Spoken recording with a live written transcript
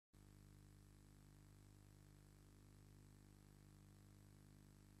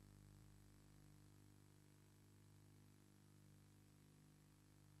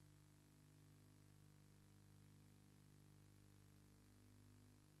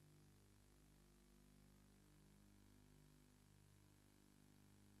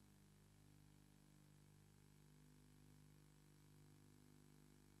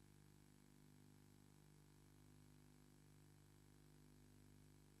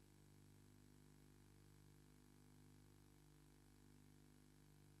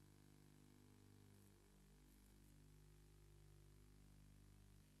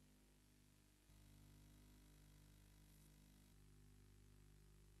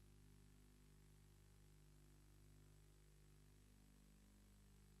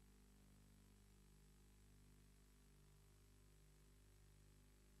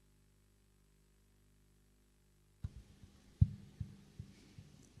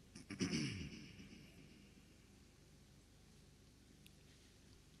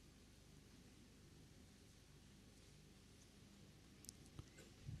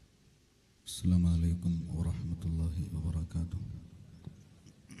السلام عليكم ورحمة الله وبركاته.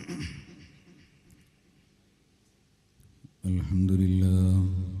 الحمد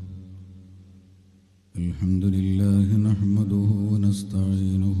لله نحمده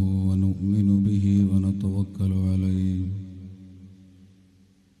ونستعينه ونؤمن به ونتوكل عليه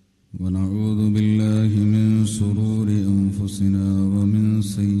ونعوذ بالله من شرور أنفسنا ومن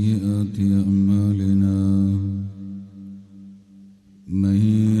سيئات أعمالنا. من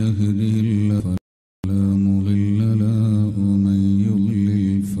يهده الله فلا مضل له ومن يضلل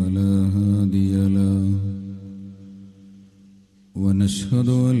فلا هادي له ونشهد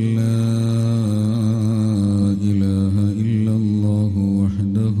أن لا إله إلا الله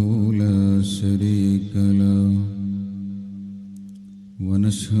وحده لا شريك له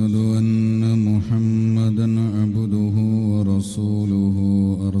ونشهد أن محمدا عبده ورسوله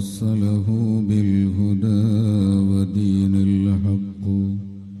أرسله بالهدى ودين الحق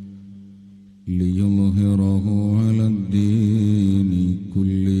ليظهره على الدين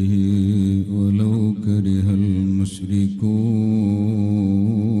كله ولو كره المشركون.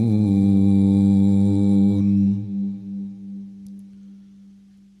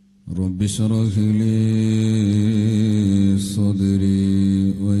 رب اشرح لي صدري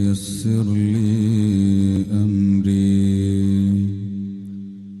ويسر لي أمري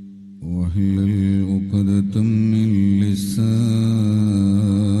واحلل عقدة من لساني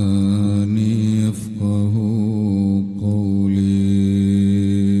يفقه قولي.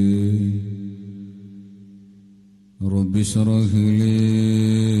 رب اشرح لي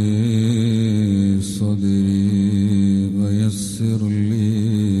صدري ويسر لي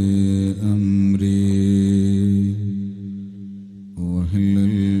أمري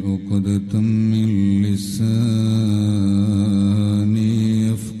واحلل عقدة من لساني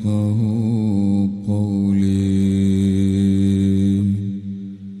يفقه قولي.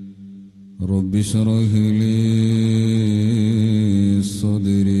 رب اشرح لي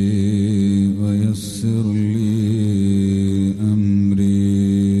صدري ويسر لي أمري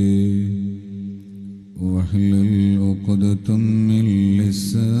واحلل عقدة من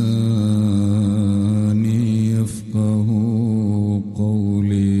لساني يفقه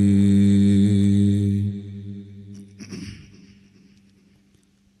قولي.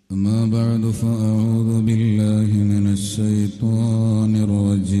 أما بعد فأعوذ بالله من الشيطان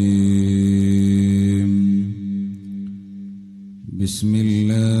الرجيم. بسم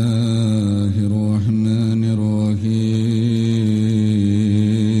الله الرحمن الرحيم.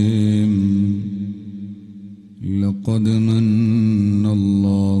 لقد من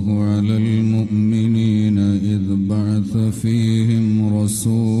الله على المؤمنين إذ بعث فيهم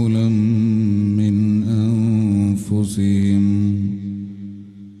رسولا من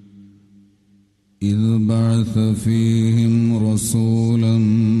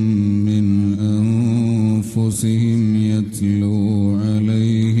أنفسهم يتلو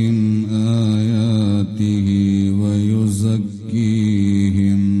عليهم آياته ويزكيهم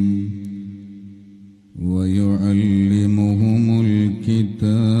ويعلمهم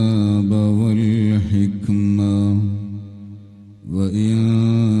الكتاب والحكمة وإن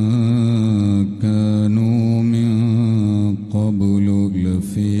كانوا من قبل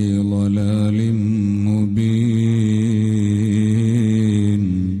لفي ضلال مبين.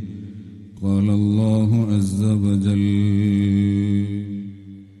 قال الله عز وجل: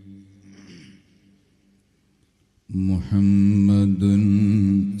 محمد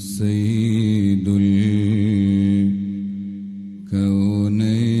سيد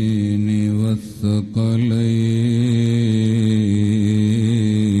الكونين والثقلين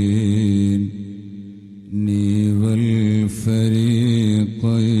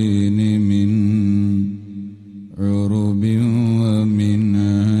والفريقين من عرب ومن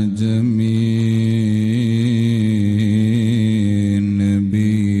عجم.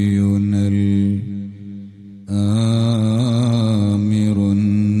 نبينا الآمر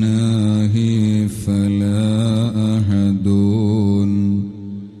الناهي فلا أحد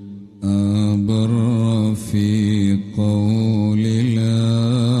أبر في قول لا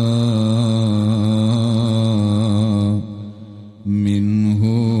منه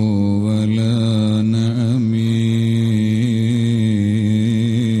ولا نعم.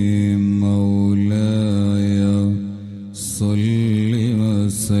 مولاي صل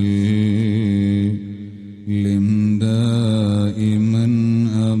وسلم دائما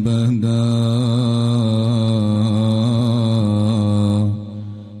أبدا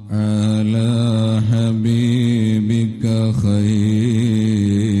على حبيبك خير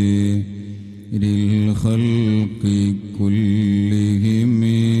الخلق كلهم.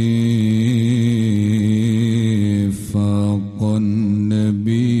 فاق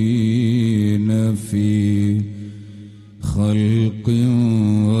النبي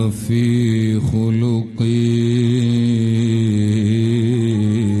في خلقي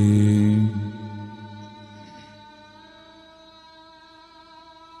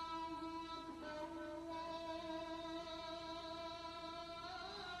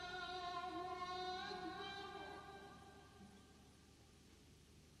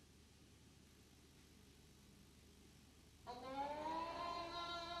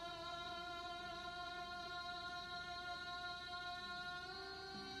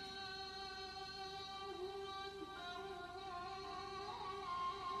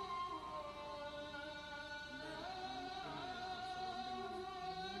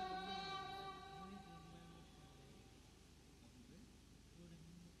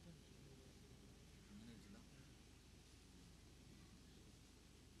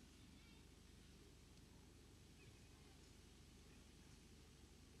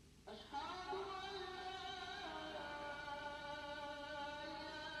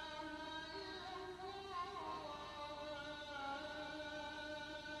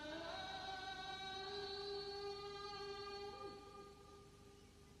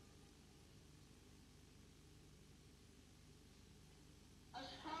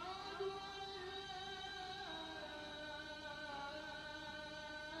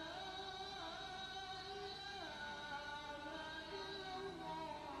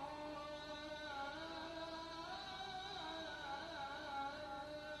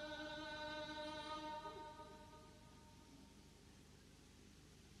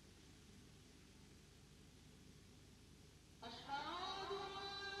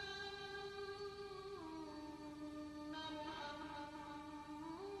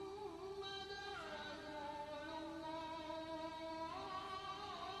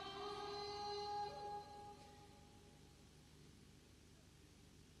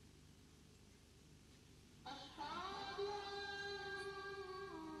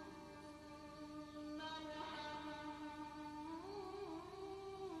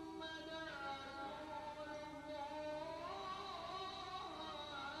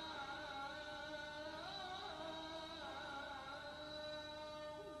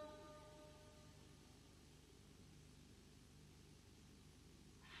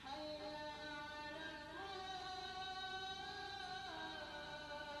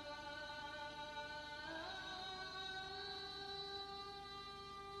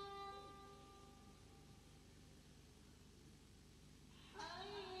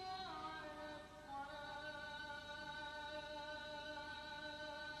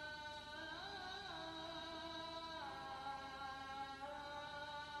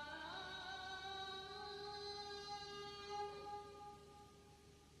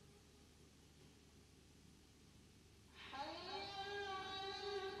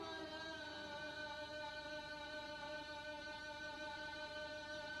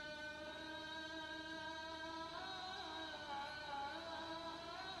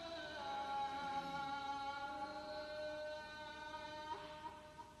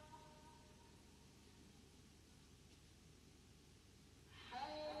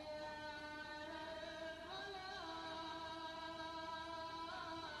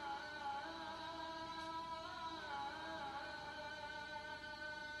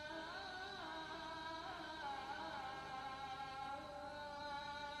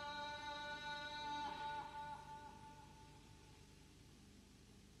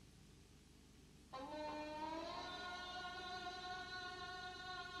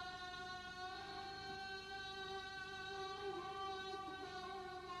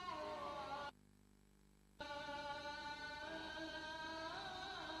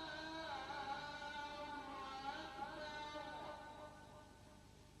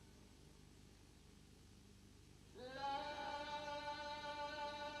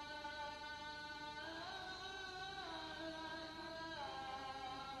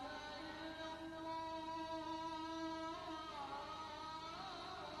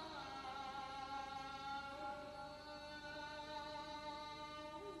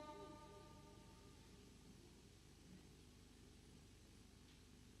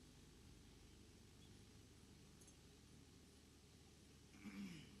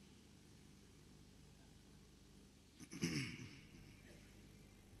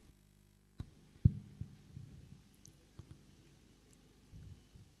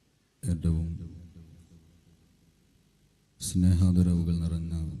ഏറ്റവും സ്നേഹാദരവുകൾ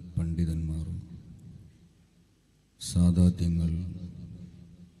നിറഞ്ഞ പണ്ഡിതന്മാർ, സാദാത്യങ്ങൾ,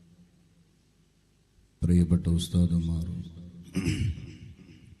 പ്രിയപ്പെട്ട ഉസ്താദുമാർ,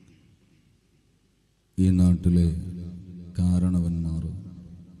 ഈ നാട്ടിലെ കാരണവന്മാർ,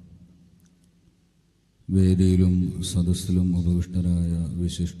 വേദിയിലും സദസ്സിലും ഉപവിഷ്ടരായ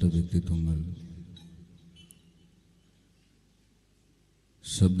വിശിഷ്ട വ്യക്തിത്വങ്ങൾ,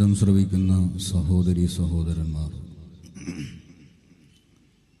 ശബ്ദം ശ്രവിക്കുന്ന സഹോദരീ സഹോദരന്മാർ,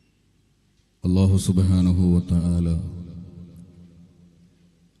 അല്ലാഹു സുബ്ഹാനഹു വ തആല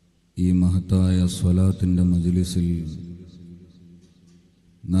ഈ മഹത്തായ സ്വലാത്തിന്റെ മജ്ലിസിൽ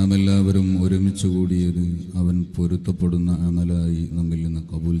നാം എല്ലാവരും ഒരുമിച്ച് കൂടിയത് അവൻ പൊരുത്തപ്പെടുന്ന അമലായി നമ്മിൽ നിന്ന്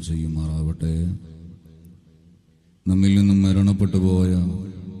കബൂൽ ചെയ്യുമാറാവട്ടെ. നമ്മിൽ നിന്നും മരണപ്പെട്ടു പോയ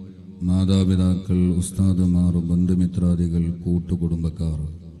മാതാപിതാക്കൾ, ഉസ്താദുമാർ, ബന്ധുമിത്രാദികൾ, കൂട്ടുകുടുംബക്കാർ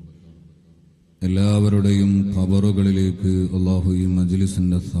എല്ലാവരുടെയും ഖബറുകളിലേക്ക് അല്ലാഹു ഈ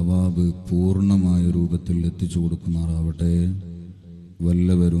മജ്ലിസിന്റെ സവാബ് പൂർണ്ണമായ രൂപത്തിൽ എത്തിച്ചു കൊടുക്കുമാറാവട്ടെ.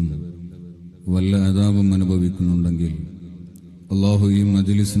 വല്ലവരും വല്ല അദാബും അനുഭവിക്കുന്നുണ്ടെങ്കിൽ അല്ലാഹു ഈ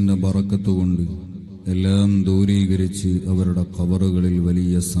മജ്ലിസിന്റെ ബറക്കത്ത് കൊണ്ട് എല്ലാം ദൂരീകരിച്ച് അവരുടെ ഖബറുകളിൽ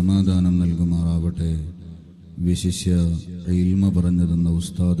വലിയ സമാധാനം നൽകുമാറാവട്ടെ. വിശിഷ്യ ഇൽമ പറഞ്ഞു തന്ന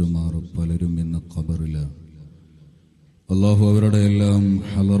ഉസ്താദുമാർ പലരും ഇന്ന് ഖബറില. അല്ലാഹു അവരുടെ എല്ലാം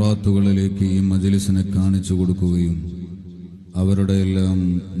ഹലറാത്തുകളിലേക്ക് ഈ മജ്ലിസിനെ കാണിച്ചു കൊടുക്കുകയും അവരുടെ എല്ലാം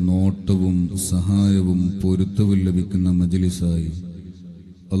നോട്ടവും സഹായവും പൊരുത്തവും ലഭിക്കുന്ന മജ്ലിസായി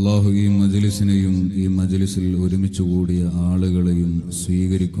അല്ലാഹു ഈ മജ്ലിസിനെയും ഈ മജ്ലിസിൽ ഒരുമിച്ച് കൂടിയ ആളുകളെയും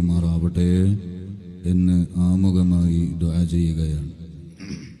സ്വീകരിക്കുമാറാവട്ടെ എന്ന് ആമുഖമായി ദുആ ചെയ്യുകയാണ്.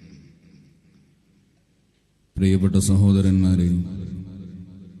 പ്രിയപ്പെട്ട സഹോദരന്മാരെ,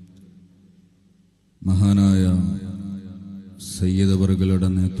 മഹാനായ സയ്യിദ് അവറുകളുടെ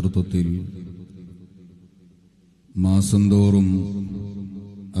നേതൃത്വത്തിൽ മാസം തോറും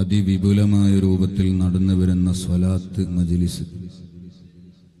അതിവിപുലമായ രൂപത്തിൽ നടന്നു വരുന്ന സ്വലാത്ത് മജ്ലിസ്,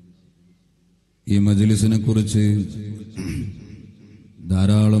 ഈ മജ്ലിസിനെ കുറിച്ച്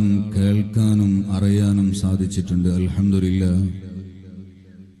ധാരാളം കേൾക്കാനും അറിയാനും സാധിച്ചിട്ടുണ്ട്. അൽഹംദുലില്ലാഹ്,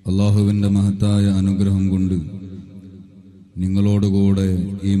 അല്ലാഹുവിന്റെ മഹത്തായ അനുഗ്രഹം കൊണ്ട് നിങ്ങളോടുകൂടെ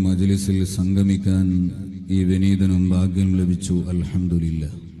ഈ മജ്ലിസിൽ സംഗമിക്കാൻ ഈ വിനീതനും ഭാഗ്യം ലഭിച്ചു.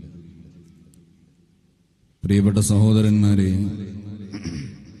 അൽഹംദുലില്ലാഹ്. പ്രിയപ്പെട്ട സഹോദരന്മാരെ,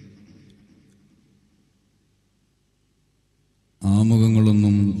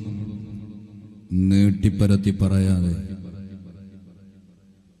 ആമുഖങ്ങളൊന്നും നീട്ടിപ്പരത്തി പറയാതെ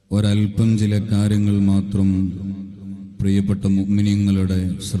ഒരൽപ്പം ചില കാര്യങ്ങൾ മാത്രം പ്രിയപ്പെട്ട മുഅ്മിനീങ്ങളുടെ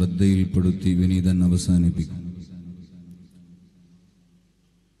ശ്രദ്ധയിൽപ്പെടുത്തി വിനീതൻ അവസാനിപ്പിക്കും.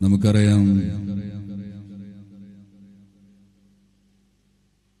 നമുക്കറിയാം,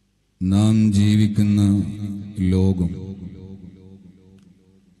 നാം ജീവിക്കുന്ന ലോകം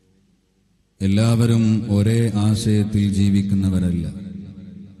എല്ലാവരും ഒരേ ആശയത്തിൽ ജീവിക്കുന്നവരല്ല.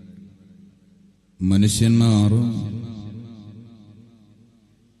 മനുഷ്യന്മാർ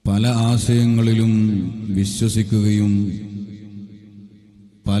പല ആശയങ്ങളിലും വിശ്വസിക്കുകയും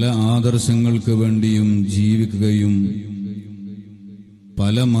പല ആദർശങ്ങൾക്ക് വേണ്ടിയും ജീവിക്കുകയും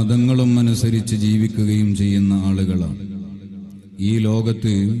പല മതങ്ങളും അനുസരിച്ച് ജീവിക്കുകയും ചെയ്യുന്ന ആളുകളാണ്. ഈ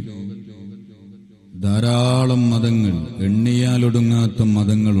ലോകത്ത് ധാരാളം മതങ്ങൾ, എണ്ണിയാലൊടുങ്ങാത്ത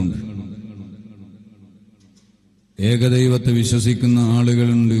മതങ്ങളുണ്ട്. ഏകദൈവത്തെ വിശ്വസിക്കുന്ന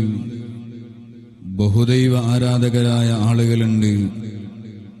ആളുകളുണ്ട്, ബഹുദൈവ ആരാധകരായ ആളുകളുണ്ട്.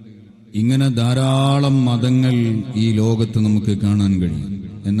 ഇങ്ങനെ ധാരാളം മതങ്ങൾ ഈ ലോകത്ത് നമുക്ക് കാണാൻ കഴിയും.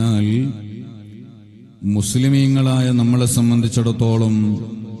 എന്നാൽ മുസ്ലിമീങ്ങളായ നമ്മളെ സംബന്ധിച്ചിടത്തോളം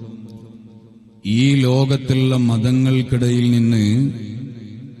ഈ ലോകത്തുള്ള മതങ്ങൾക്കിടയിൽ നിന്ന്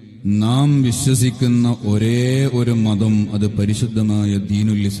നാം വിശ്വസിക്കുന്ന ഒരേ ഒരു മതം, അത് പരിശുദ്ധമായ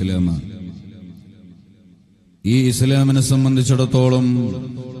ദീനുൽ ഇസ്ലാമാണ്. ഈ ഇസ്ലാമിനെ സംബന്ധിച്ചിടത്തോളം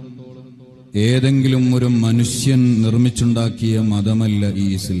ഏതെങ്കിലും ഒരു മനുഷ്യൻ നിർമ്മിച്ചുണ്ടാക്കിയ മതമല്ല ഈ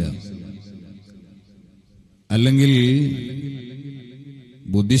ഇസ്ലാം. അല്ലെങ്കിൽ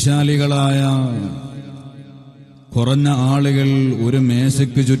ബുദ്ധിശാലികളായ കുറഞ്ഞ ആളുകൾ ഒരു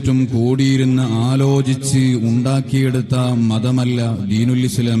മേശയ്ക്ക് ചുറ്റും കൂടിയിരുന്ന് ആലോചിച്ച് ഉണ്ടാക്കിയെടുത്ത മതമല്ല ദീനുൽ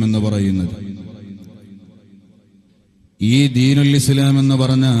ഇസ്ലാം എന്ന് പറയുന്നത്. ഈ ദീനുൽ ഇസ്ലാം എന്ന്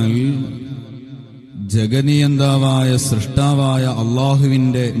പറഞ്ഞാൽ ജഗനിയന്താവായ സൃഷ്ടാവായ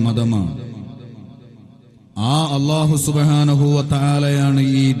അള്ളാഹുവിന്റെ മതമാണ്. ആ അല്ലാഹു സുബ്ഹാനഹു വ തആലയാണ്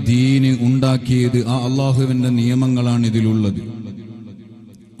ഈ ദീന് ഉണ്ടാക്കിയത്. ആ അല്ലാഹുവിന്റെ നിയമങ്ങളാണ് ഇതിലുള്ളത്.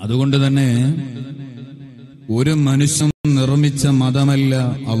 അതുകൊണ്ട് തന്നെ ഒരു മനുഷ്യൻ നിർമ്മിച്ച മതമല്ല,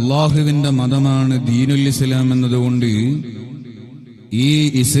 അല്ലാഹുവിന്റെ മതമാണ് ദീനുൽ ഇസ്ലാം എന്നതുകൊണ്ട് ഈ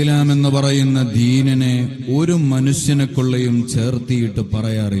ഇസ്ലാം എന്ന് പറയുന്ന ദീനിനെ ഒരു മനുഷ്യനെ കൊള്ളയും ചേർത്തിയിട്ട്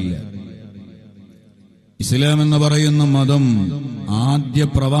പറയാറില്ല. ഇസ്ലാം എന്ന് പറയുന്ന മതം ആദ്യ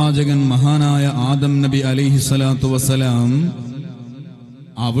പ്രവാചകൻ മഹാനായ ആദം നബി അലൈഹിസ്സലാത്തു വസ്സലാം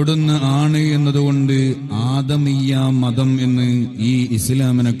അവിടുന്ന് ആണ് എന്നതുകൊണ്ട് ആദമീയ മതം എന്ന് ഈ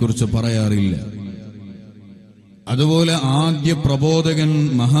ഇസ്ലാമിനെ കുറിച്ച് പറയാറില്ല. അതുപോലെ ആദ്യ പ്രബോധകൻ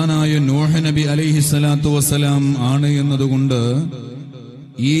മഹാനായ നൂഹ് നബി അലൈഹിസ്സലാത്തു വസ്സലാം ആണ് എന്നതുകൊണ്ട്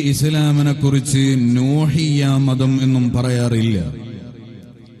ഈ ഇസ്ലാമിനെ കുറിച്ച് നൂഹിയ മതം എന്നും പറയാറില്ല.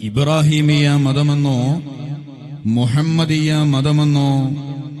 ഇബ്രാഹിമിയ മതമെന്നോ മുഹമ്മദിയ മതമെന്നോ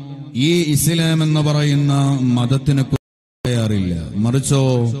ഈ ഇസ്ലാം എന്ന് പറയുന്ന മതത്തിനെ കുറിച്ച് പറയാറില്ല. മറിച്ചോ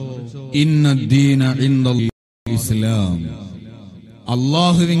ഇന്നദ്ദീന ഇൻദല്ലാഹി ഇസ്ലാം,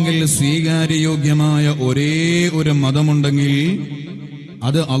 അള്ളാഹുവിങ്കിൽ സ്വീകാര്യയോഗ്യമായ ഒരേ ഒരു മതമുണ്ടെങ്കിൽ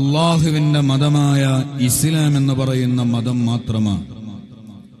അത് അള്ളാഹുവിന്റെ മതമായ ഇസ്ലാം എന്ന് പറയുന്ന മതം മാത്രമാണ്.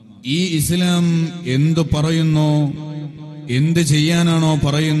 ഈ ഇസ്ലാം എന്തു പറയുന്നോ, എന്ത് ചെയ്യാനാണോ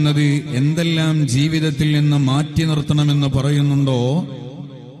പറയുന്നത്, എന്തെല്ലാം ജീവിതത്തിൽ നിന്ന് മാറ്റി നിർത്തണമെന്ന് പറയുന്നുണ്ടോ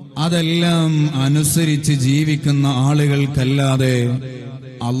അതെല്ലാം അനുസരിച്ച് ജീവിക്കുന്ന ആളുകൾക്കല്ലാതെ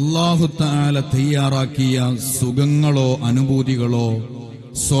അല്ലാഹു തആല തയ്യാറാക്കിയ സുഖങ്ങളോ അനുഭൂതികളോ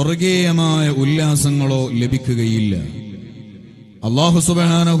സ്വർഗീയമായ ഉല്ലാസങ്ങളോ ലഭിക്കുകയില്ല. അല്ലാഹു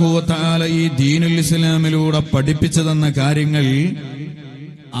സുബ്ഹാനഹു വ തആല ഈ ദീനുൽ ഇസ്ലാമിലൂടെ പഠിപ്പിച്ചു തന്ന കാര്യങ്ങൾ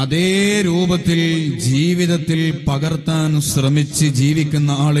അതേ രൂപത്തിൽ ജീവിതത്തിൽ പകർത്താൻ ശ്രമിച്ച്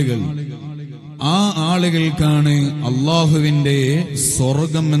ജീവിക്കുന്ന ആളുകൾ, ആ ആളുകൾക്കാണ് അള്ളാഹുവിന്റെ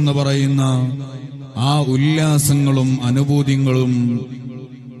സ്വർഗം എന്ന് പറയുന്ന ആ ഉല്ലാസങ്ങളും അനുഭൂതികളും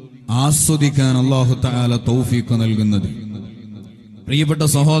ആസ്വദിക്കാൻ അല്ലാഹു തആല തൗഫീഖ് നൽകുന്നത്. പ്രിയപ്പെട്ട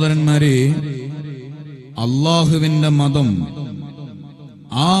സഹോദരന്മാരെ, അള്ളാഹുവിന്റെ മതം,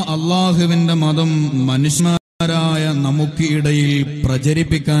 ആ അള്ളാഹുവിന്റെ മതം മനുഷ്യരായ നമുക്ക് ഇടയിൽ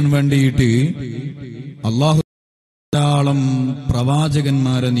പ്രചരിപ്പിക്കാൻ വേണ്ടിയിട്ട് അള്ളാഹു ധാരാളം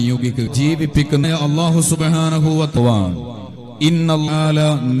പ്രവാചകന്മാരെ നിയോഗിക്കുക, ജീവിപ്പിക്കുന്ന അല്ലാഹു സുബ്ഹാനഹു വ തആല ഇന്നല്ലാഹ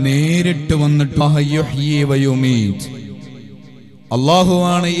നേരിട്ട് വന്നിട്ട് യുഹ്യി വ യുമീത്,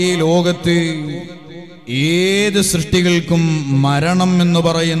 അല്ലാഹുവാണ് ഈ ലോകത്ത് ഏത് സൃഷ്ടികൾക്കും മരണം എന്ന്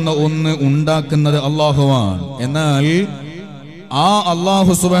പറയുന്ന ഒന്ന് ഉണ്ടാക്കുന്നത് അല്ലാഹുവാണ്. എന്നാൽ ആ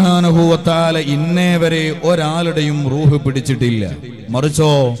അല്ലാഹു സുബ്ഹാനഹു വ തആല ഇന്നേ വരെ ഒരാളുടെയും റൂഹ് പിടിച്ചിട്ടില്ല.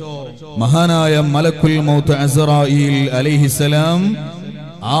 മറിച്ചോ മഹാനായ മലക്കുൽ മൗത്ത് അസ്റായീൽ അലൈഹിസ്സലാം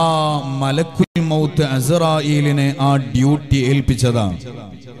ആ മലക്കുൽ മൗത്ത് അസ്റായീലിനെ ആ ഡ്യൂട്ടി ഏൽപ്പിച്ചതാണ്.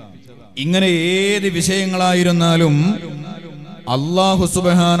 ഇങ്ങനെ ഏത് വിഷയങ്ങളായിരുന്നാലും അല്ലാഹു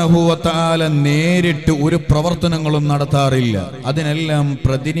സുബ്ഹാനഹു വ തആല നേരിട്ട് ഒരു പ്രവർത്തനങ്ങളും നടത്താറില്ല. അതിനെല്ലാം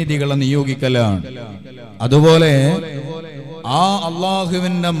പ്രതിനിധികളെ നിയോഗിക്കലാണ്. അതുപോലെ ആ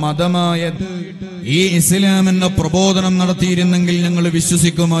അള്ളാഹുവിന്റെ മതമായ ഈ ഇസ്ലാമിന്റെ പ്രബോധനം നടത്തിയിരുന്നെങ്കിൽ ഞങ്ങൾ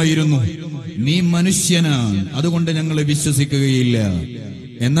വിശ്വസിക്കുമായിരുന്നു. നീ മനുഷ്യനാണ്, അതുകൊണ്ട് ഞങ്ങൾ വിശ്വസിക്കുകയില്ല.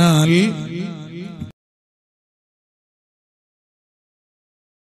 എന്നാൽ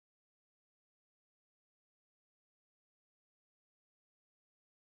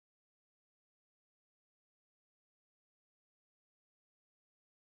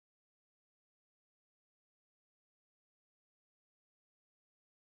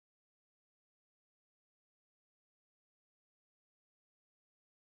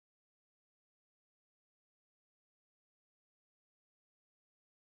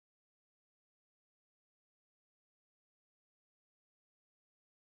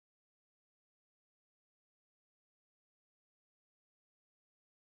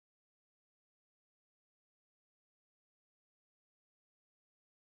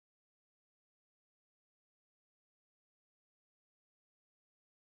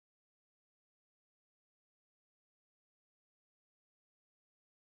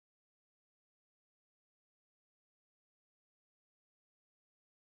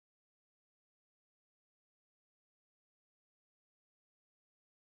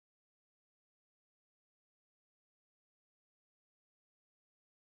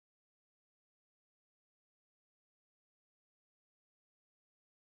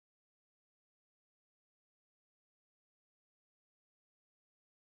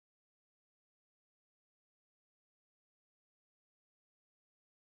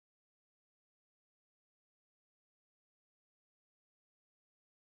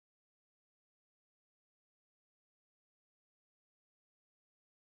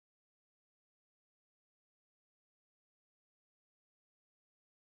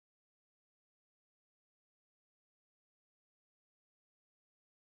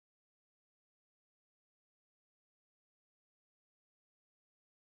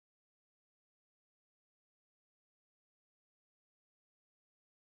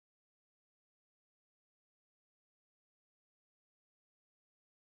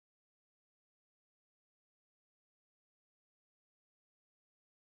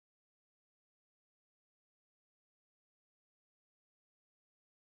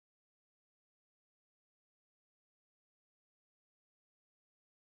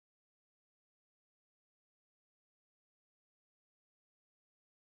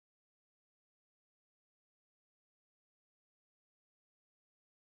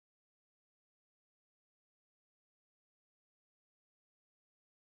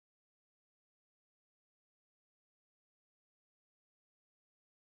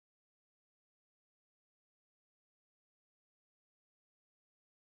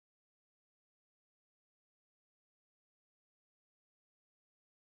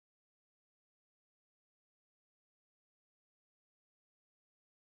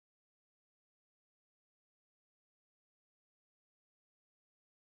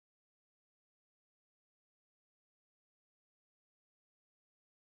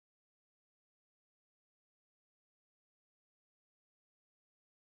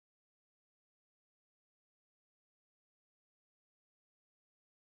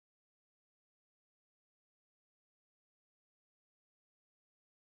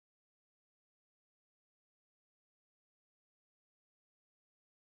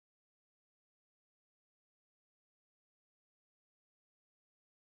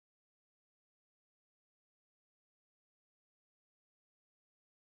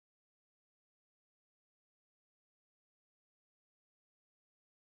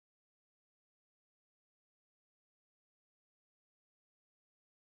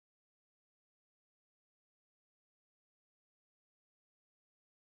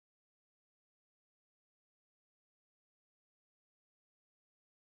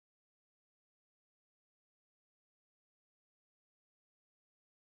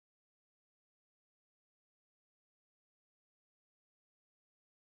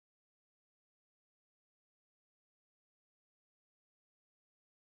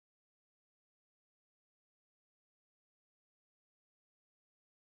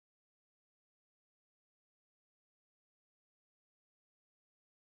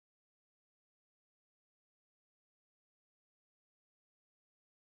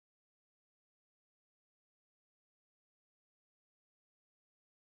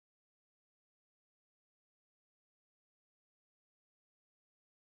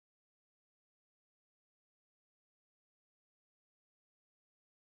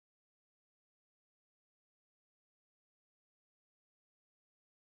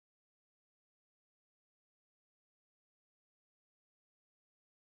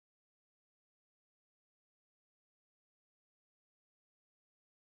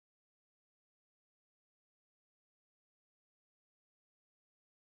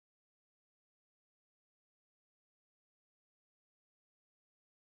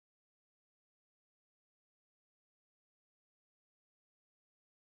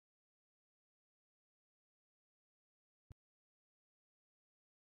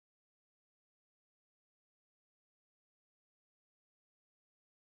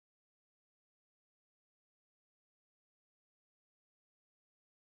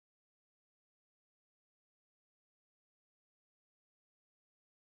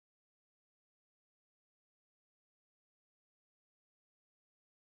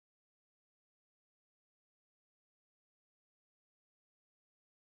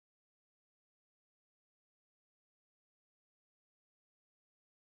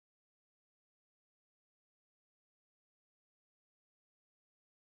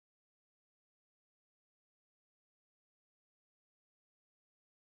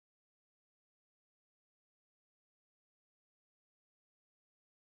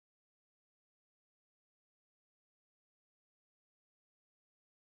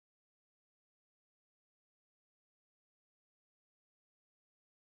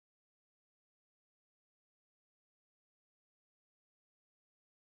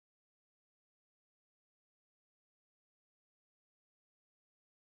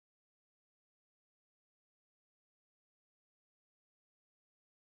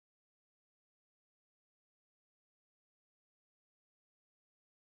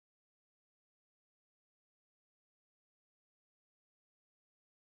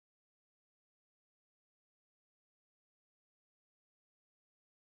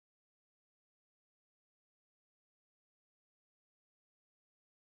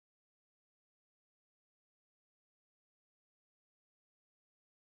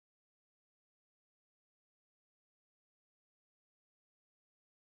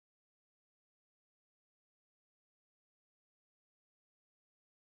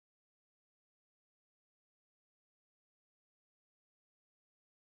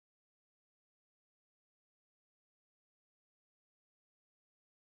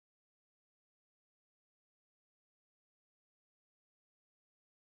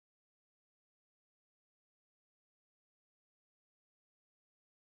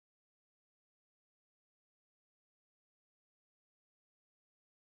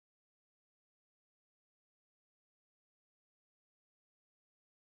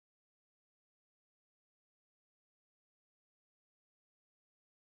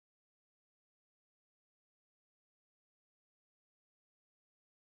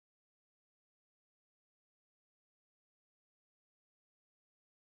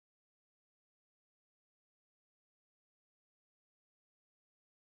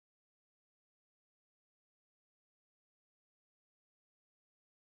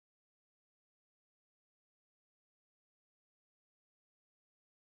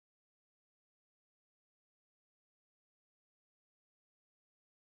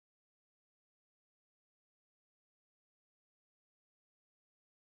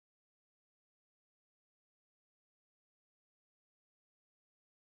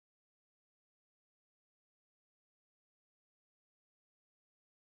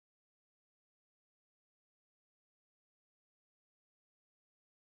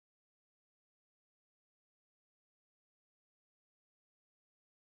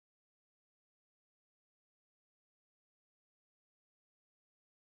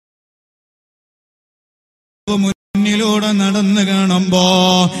മുന്നിലൂടെ നടന്നു കാണുമ്പോ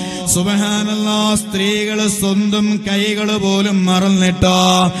സുബ്ഹാനല്ലാഹ് സ്ത്രീകള് സ്വന്തം കൈകള് പോലും മറന്നിട്ടോ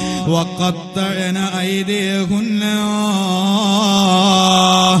വഖത്തഅന ഐദിയഹുന്ന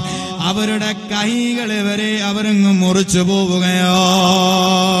അവരുടെ കൈകളെ വരെ അവരങ്ങ് മുറിച്ചു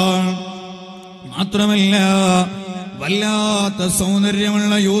പോവുകയാണ്. മാത്രമല്ല വല്ലാത്ത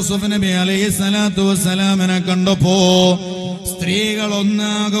സൗന്ദര്യമുള്ള യൂസുഫ് നബി അലൈഹിസ്സലാത്തു വസ്സലാമിനെ കണ്ടപ്പോ സ്ത്രീകൾ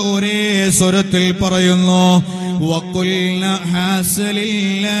ഒന്നാകെ ഒരേ സ്വരത്തിൽ പറയുന്നു വഖുൽന ഹാസലില്ലാഹ്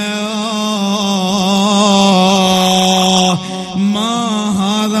മാ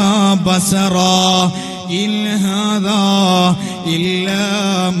ഹാദാ ബസറാ ഇൻ ഹാദാ ഇല്ലാ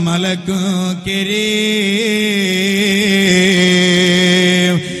മലകുൻ കരീം.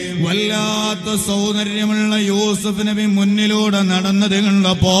 വല്ലാത്ത സൗന്ദര്യമുള്ള യൂസുഫ് നബി മുന്നിലൂടെ നടന്നത്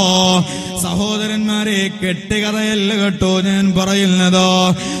കണ്ടപ്പോ സഹോദരന്മാരെ കെട്ടുകഥയല്ല കേട്ടോ ഞാൻ പറയുന്നത്.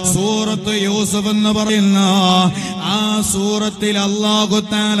 സൂറത്ത് യൂസുഫ് എന്ന് പറയുന്ന ആ സൂറത്തിൽ അല്ലാഹു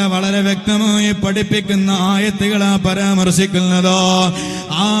തആല വളരെ വ്യക്തമായി പഠിപ്പിക്കുന്ന ആയത്തുകളാ പരാമർശിക്കുന്നത്.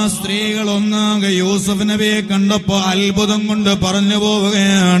 ആ സ്ത്രീകൾ ഒന്നാകെ യൂസുഫ് നബിയെ കണ്ടപ്പോ അത്ഭുതം കൊണ്ട് പറഞ്ഞു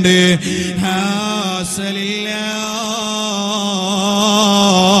പോവുകയാണ്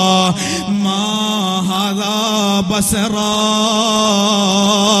മാ ഹാദാ ബസറാ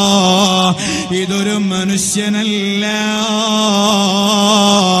ഇതൊരു മനുഷ്യനല്ല.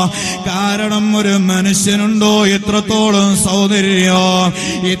 കാരണം ഒരു മനുഷ്യനുണ്ടോ ഇത്രത്തോളം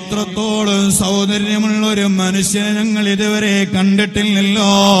സൗന്ദര്യമുള്ള ഒരു മനുഷ്യനെ ഞങ്ങൾ ഇതുവരെ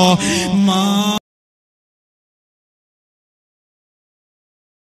കണ്ടിട്ടില്ലല്ലോ.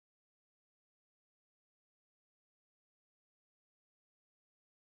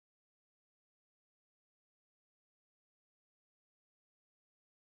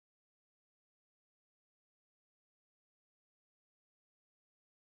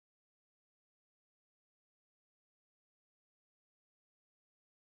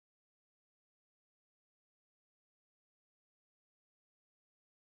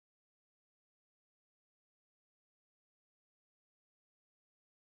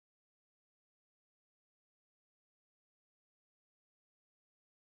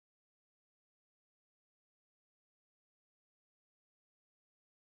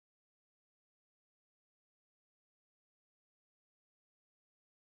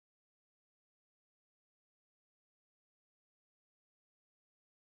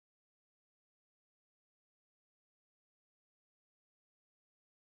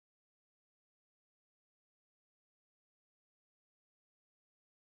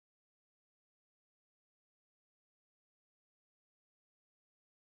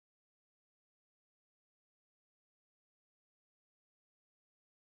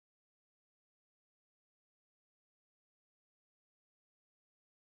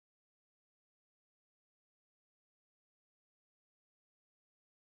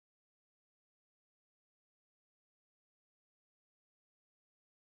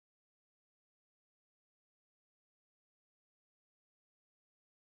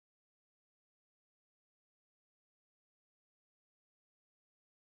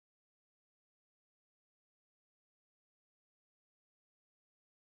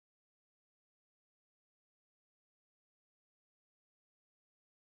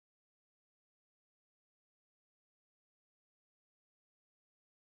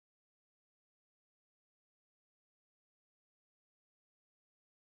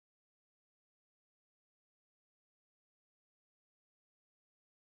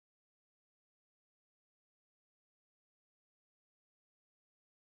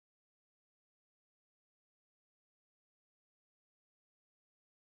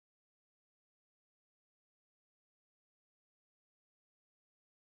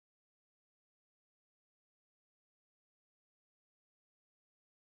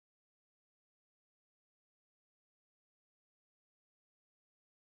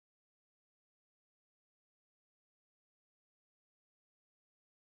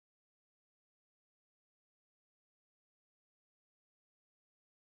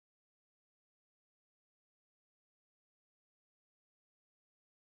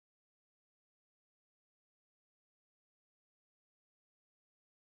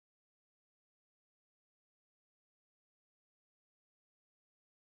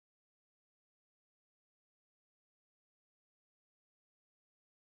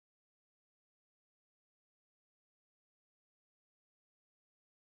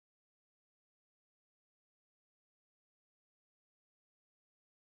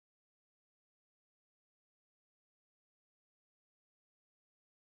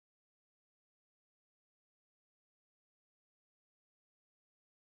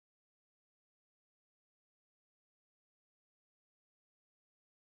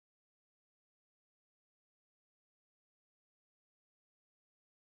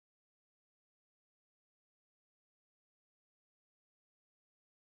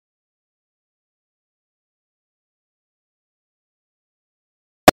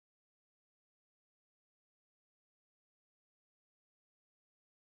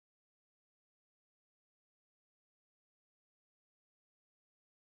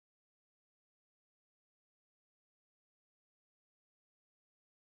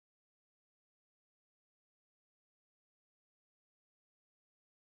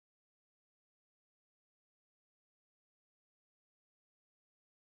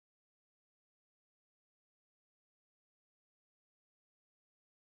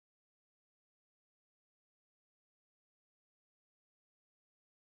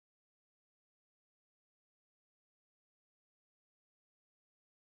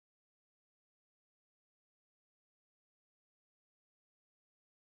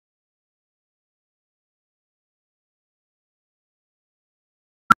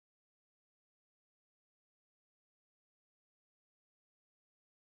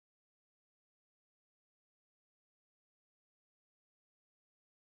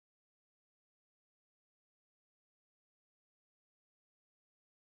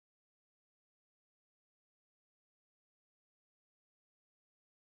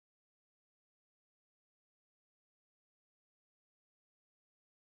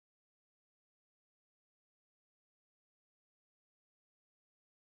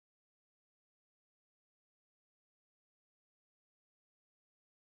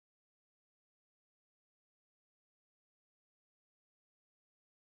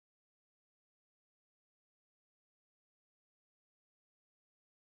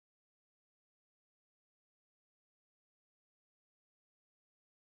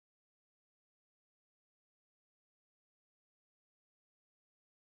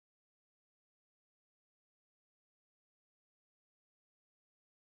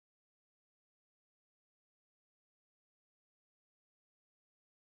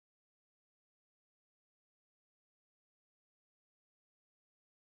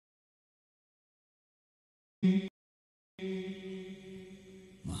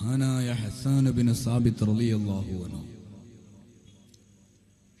 മഹാനായ ഹസ്സാൻ ബിൻ സാബിത്ത് റളിയല്ലാഹു അൻഹു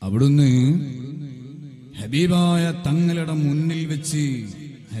അവിടുന്ന് ഹബീബായ തങ്ങളുടെ മുന്നിൽ വെച്ച്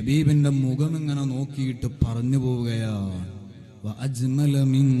ഹബീബിന്റെ മുഖം ഇങ്ങനെ നോക്കിയിട്ട് പറഞ്ഞു പോവുകയാണ്, വഅജ്മല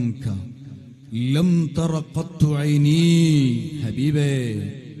മിൻക ലം തറ ഖത്തു ഐനി. ഹബീബേ,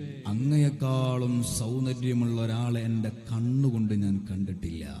 അങ്ങയെക്കാളും സൗന്ദര്യമുള്ള ഒരാളെ എന്റെ കണ്ണുകൊണ്ട് ഞാൻ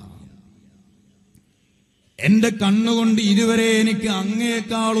കണ്ടിട്ടില്ല. എന്റെ കണ്ണുകൊണ്ട് ഇതുവരെ എനിക്ക്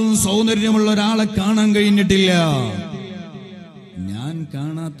അങ്ങയെക്കാളും സൗന്ദര്യമുള്ള ഒരാളെ കാണാൻ കഴിഞ്ഞിട്ടില്ല. ഞാൻ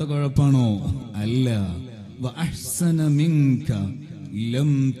കാണാത്ത കുഴപ്പാണോ? അല്ല. വഅഹ്സന മിൻക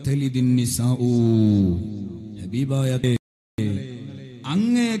ലം തലിദിൻ നിസാഉ. ഹബീബായ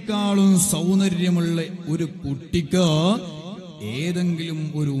അങ്ങയെക്കാളും സൗന്ദര്യമുള്ള ഒരു കുട്ടിക്ക് ഏതെങ്കിലും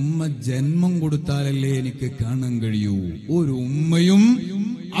ഒരു ഉമ്മ ജന്മം കൊടുത്താലല്ലേ എനിക്ക് കാണാൻ കഴിയൂ. ഒരു ഉമ്മയും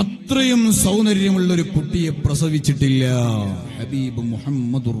അത്രയും സൗന്ദര്യമുള്ള ഒരു കുട്ടിയെ പ്രസവിച്ചിട്ടില്ല. ഹബീബ്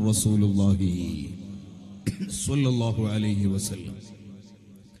മുഹമ്മദുർ റസൂലുള്ളാഹി സ്വല്ലല്ലാഹു അലൈഹി വസല്ലം.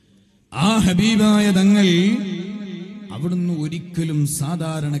 ആ ഹബീബായ തങ്ങൾ അവിടുന്ന് ഒരിക്കലും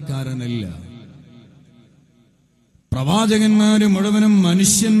സാധാരണക്കാരനല്ല. പ്രവാചകന്മാര് മുഴുവനും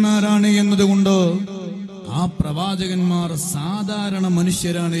മനുഷ്യന്മാരാണ് എന്നതുകൊണ്ട് ആ പ്രവാചകന്മാർ സാധാരണ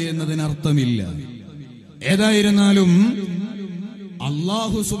മനുഷ്യരാണ് എന്നതിനർത്ഥമില്ല. ഏതായിരുന്നാലും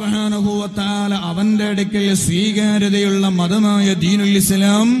അല്ലാഹു സുബ്ഹാനഹു വ തആല അവന്റെ അടുക്കൽ സ്വീകാര്യതയുള്ള മതമായ ദീനുൽ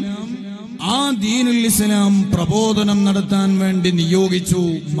ഇസ്ലാം, ആ ദീനുൽ ഇസ്ലാം പ്രബോധനം നടത്താൻ വേണ്ടി നിയോഗിച്ചു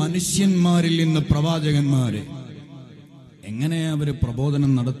മനുഷ്യന്മാരിൽ നിന്ന് പ്രവാചകന്മാരെ. എങ്ങനെയാ അവര്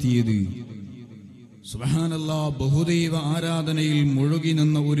പ്രബോധനം നടത്തിയത്? സുബ്ഹാനല്ലാഹ്, ബഹുദൈവ ആരാധനയിൽ മുഴുകി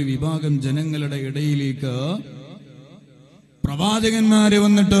നിന്ന ഒരു വിഭാഗം ജനങ്ങളുടെ ഇടയിലേക്ക് പ്രവാചകന്മാര്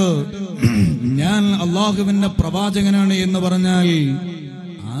വന്നിട്ട് ഞാൻ അള്ളാഹുവിന്റെ പ്രവാചകനാണ് എന്ന് പറഞ്ഞാൽ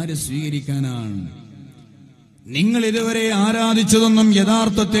ആര് സ്വീകരിക്കാനാണ്? നിങ്ങൾ ഇതുവരെ ആരാധിച്ചതൊന്നും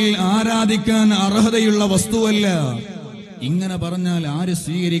യഥാർത്ഥത്തിൽ ആരാധിക്കാൻ അർഹതയുള്ള വസ്തുവല്ല. ഇങ്ങനെ പറഞ്ഞാൽ ആര്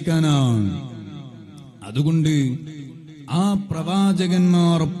സ്വീകരിക്കാനാണ്? അതുകൊണ്ട് ആ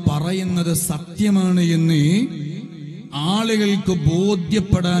പ്രവാചകന്മാർ പറയുന്നത് സത്യമാണ് എന്ന് ആളുകൾക്ക്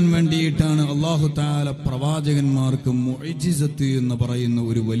ബോധ്യപ്പെടാൻ വേണ്ടിയിട്ടാണ് അല്ലാഹു തആല പ്രവാചകന്മാർക്ക് മുഅ്ജിസത്ത് എന്ന് പറയുന്ന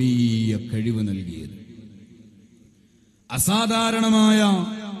ഒരു വലിയ കഴിവ് നൽകിയത്. അസാധാരണമായ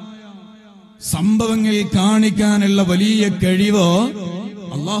സംഭവങ്ങൾ കാണിക്കാനുള്ള വലിയ കഴിവ്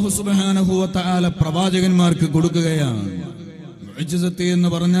അല്ലാഹു സുബ്ഹാനഹു വ തആല പ്രവാചകന്മാർക്ക് കൊടുക്കുകയാണ്. മുഅ്ജിസത്ത് എന്ന്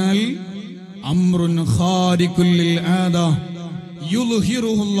പറഞ്ഞാൽ അംറുൻ ഖാരിഖുൽ ലിൽ ആദ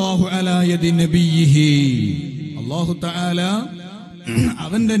യുൽഹിറുഹു അല്ലാഹു അലാ യദി നബിയിഹി. അല്ലാഹു തആല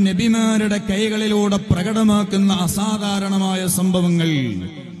അവന്റെ നബിമാരുടെ കൈകളിലൂടെ പ്രകടമാക്കുന്ന അസാധാരണമായ സംഭവങ്ങൾ.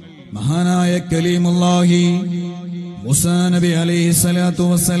 മഹാനായ കലീമുല്ലാഹി മൂസാ നബി അലൈഹി സ്വലാത്തു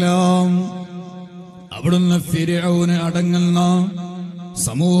വസ്സലാം അവിടുന്ന് ഫിർഔന് അടങ്ങുന്ന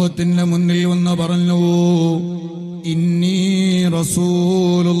സമൂഹത്തിന്റെ മുന്നിൽ വന്ന് പറഞ്ഞു, ഇന്നി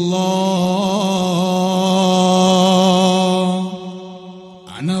റസൂലുള്ളാഹ്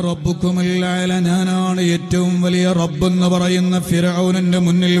അന റബ്ബുക്കുമുൽ അഅല, ഞാനാണ് ഏറ്റവും വലിയ റബ്ബ് എന്ന് പറയുന്ന ഫിർഔനിന്റെ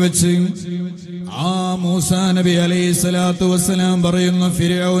മുന്നിൽ വെച്ച് ആ മൂസാ നബി അലൈഹി സ്വലാത്തു വസ്സലാം പറയുന്നു,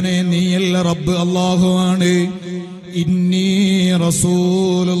 ഫിർഔനെ, നീയല്ല റബ്ബ്, അല്ലാഹുവാണ്. ഇന്നി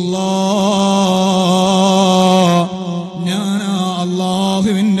റസൂലുള്ളാഹ്, ഞാനാ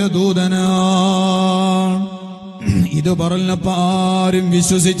അല്ലാഹുവിന്റെ ദൂതനാണ്. ഇത് പറഞ്ഞപ്പോ ആരും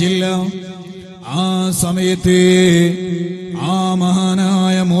വിശ്വസിച്ചില്ല. ആ സമയത്ത് ആ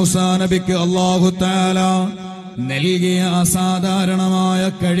മഹാനായ മൂസാ നബിക്ക് അല്ലാഹു തആല നൽകിയ അസാധാരണമായ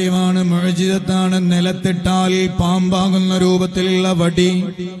കഴിവാണ്, മുഅ്ജിസത്താണ്. നിലത്തിട്ടാൽ പാമ്പാകുന്ന രൂപത്തിലുള്ള വടി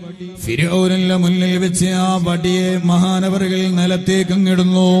ഫിർഔനിന്റെ മുന്നിൽ വെച്ച് ആ വടിയെ മഹാനവറുകൾ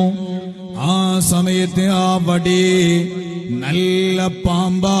നിലത്തേക്കിടുന്നു. ആ സമയത്ത് ആ വടി നല്ല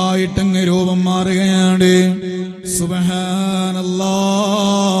പാമ്പായിട്ടങ്ങ് രൂപം മാറുകയാണ്. സുബ്ഹാനല്ലാഹ്.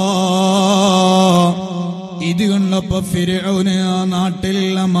 ഇത് കണ്ടപ്പോ ഫിർഔന് ആ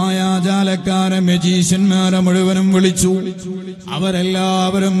നാട്ടിലുള്ള മായാജാലക്കാരെ, മജീഷ്യന്മാരെ മുഴുവനും വിളിച്ചു.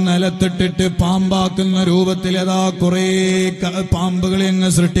 അവരെല്ലാവരും നിലത്തിട്ടിട്ട് പാമ്പാക്കുന്ന രൂപത്തിൽ അതാ കുറെ പാമ്പുകളെ അങ്ങ്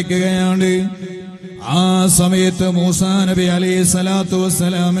സൃഷ്ടിക്കുകയാണ്. ആ സമയത്ത് മൂസാ നബി അലൈഹി സ്വലാത്തു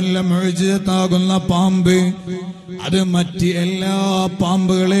വസ്സലാമിന്റെ മുഅ്ജിസത്താകുന്ന പാമ്പ് അത് മറ്റ് എല്ലാ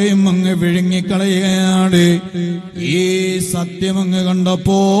പാമ്പുകളെയും അങ്ങ് വിഴുങ്ങിക്കളയുകയാണ്. ഈ സത്യമങ്ങ്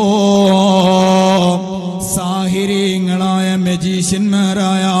കണ്ടപ്പോ സാഹിരീങ്ങളായ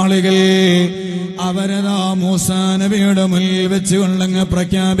മജീഷ്യന്മാരായ ആളുകൾ അവരതാ മൂസാ നബിയുടെ മുന്നിൽ വെച്ചുകൊണ്ടങ്ങ്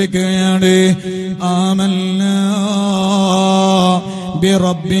പ്രഖ്യാപിക്കുകയാണ്, ആമന്നാ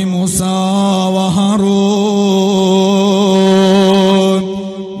ബിറബ്ബി മൂസാ വ ഹാറൂൻ,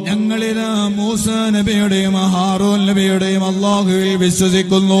 ഞങ്ങൾ ഞങ്ങളിതാ മൂസ നബിയുടെയും ഹാറൂൻ നബിയുടെയും അല്ലാഹുവിൽ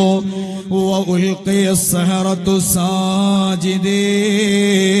വിശ്വസിക്കുന്നു. വഉൽഖിയ അസ്സഹറത്തു സാജിദീൻ,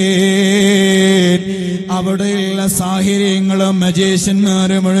 അവിടെയുള്ള സാഹിര്യങ്ങളും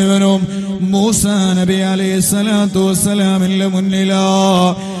മജീഷ്യന്മാരും മുഴുവനും മൂസ നബി അലൈഹിസ്സലാത്തു വസ്സലാമിന്റെ മുന്നിലാ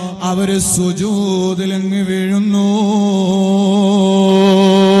അവര് സുജൂദിലങ്ങ് വീഴുന്നു.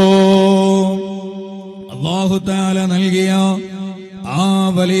 അല്ലാഹു തആല നൽകിയ ആ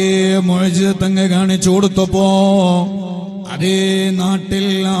വലിയ മുഅ്ജിസത്ത് അങ്ങ് കാണിച്ചു കൊടുത്തപ്പോ അതേ നാട്ടിൽ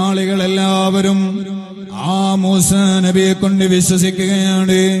ആളുകളെല്ലാവരും ആ മൂസ നബിയെ കൊണ്ട്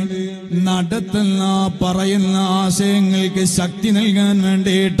വിശ്വസിക്കുകയാണ്. നടത്തുന്ന പറയുന്ന ആശയങ്ങൾക്ക് ശക്തി നൽകാൻ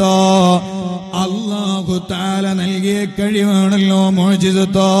വേണ്ടിയിട്ടോ അല്ലാഹു തആല നൽകിയ കഴിവാണല്ലോ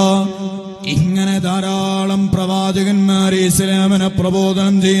മുഅ്ജിസത്ത്. ഇങ്ങനെ ധാരാളം പ്രവാചകന്മാർ ഇസ്ലാമിനെ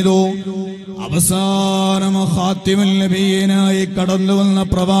പ്രബോധനം ചെയ്തു. അവസാനം ഖാത്തിമുൽ നബിയനായി കടന്നു വന്ന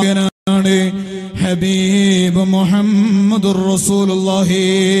പ്രവാചകനാണ് ഹബീബ് മുഹമ്മദുർ റസൂലുള്ളാഹി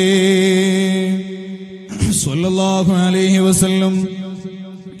സ്വല്ലല്ലാഹു അലൈഹി വസല്ലം.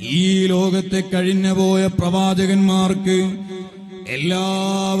 ഈ ലോകത്തെ കഴിഞ്ഞുപോയ പ്രവാചകന്മാർക്ക്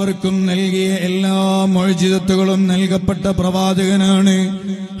എല്ലാവർക്കും നൽകിയ എല്ലാ മുഅ്ജിസത്തുകളും നൽകപ്പെട്ട പ്രവാചകനാണ്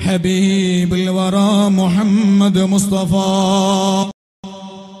ഹബീബുൽ വറാ മുഹമ്മദ് മുസ്തഫ.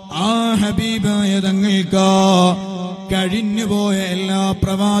 ആ ഹബീബായ തങ്ങൾക്ക് കഴിഞ്ഞുപോയ എല്ലാ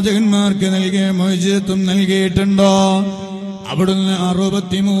പ്രവാചകന്മാർക്ക് നൽകിയ മുഅ്ജിസത്തും നൽകിയിട്ടുണ്ടോ? അവിടുന്ന്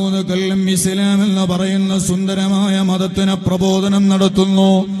 63 കൊല്ലം ഇസ്ലാം എന്ന് പറയുന്ന സുന്ദരമായ മതത്തിന് പ്രബോധനം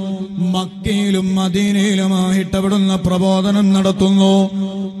നടത്തുന്നു. മക്കയിലും മദീനയിലുമായിട്ട് അവിടുന്ന് പ്രബോധനം നടത്തുന്നു.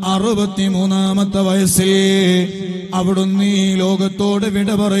 63-ാമത്തെ വയസ്സിൽ അവിടുന്ന് ഈ ലോകത്തോട് വിട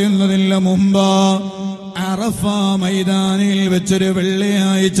പറയുന്നതിന് മുമ്പ് അറഫ മൈതാനിൽ വെച്ചൊരു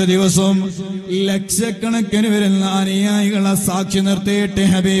വെള്ളിയാഴ്ച ദിവസം ലക്ഷക്കണക്കിന് വരുന്ന അനുയായികളെ സാക്ഷി നിർത്തിയിട്ട്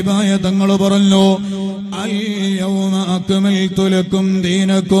ഹബീബായ തങ്ങൾ പറഞ്ഞു, اليوم أكملت لكم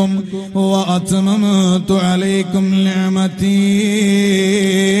دينكم وأتممت عليكم نعمتي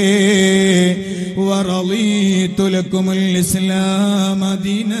ورضيت لكم الإسلام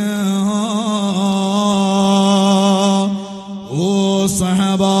دينا. ഓ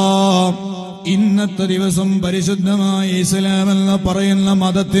സഹബ, ഇന്നത്തെ ദിവസം പരിശുദ്ധമായ ഇസ്ലാം എന്ന് പറയുന്ന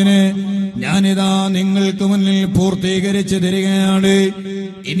മതത്തിന് ഞാനിതാ നിങ്ങൾക്ക് മുന്നിൽ പൂർത്തീകരിച്ചു തരികയാണ്.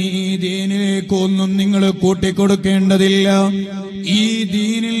 ഇനി ഈ ദീനിലേക്ക് ഒന്നും നിങ്ങൾ കൂട്ടിക്കൊടുക്കേണ്ടതില്ല. ഈ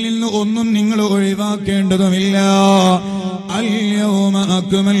ദീനിൽ നിന്ന് ഒന്നും നിങ്ങൾ ഒഴിവാക്കേണ്ടതുമില്ല. اليوم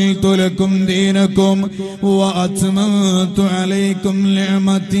أكملت لكم دينكم وأتممت عليكم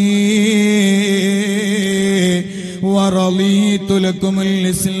نعمتي ورضيت لكم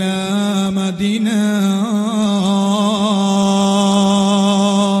الإسلام دينا.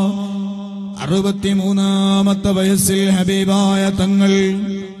 63-ാമത്തെ വയസ്സിൽ ഹബീബായ തങ്ങൾ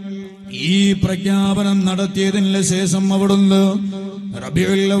ഈ പ്രഖ്യാപനം നടത്തിയതിന് ശേഷം അവിടുന്ന്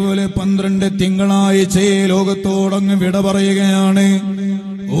റബീഉൽ അവ്വൽ 12 തിങ്കളാഴ്ചയെ ലോകത്തോടങ്ങ് വിട പറയുകയാണ്.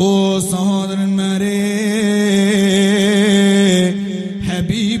 ഓ സഹോദരന്മാരെ,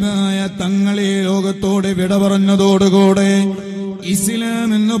 ഹബീബായ തങ്ങളെ ലോകത്തോട് വിട പറഞ്ഞതോടുകൂടെ ഇസ്ലാം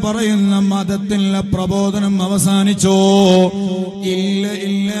എന്ന് പറയുന്ന മതത്തിലുള്ള പ്രബോധനം അവസാനിച്ചോ? ഇല്ല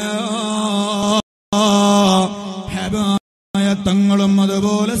ഇല്ല. ഹബീബായ തങ്ങളും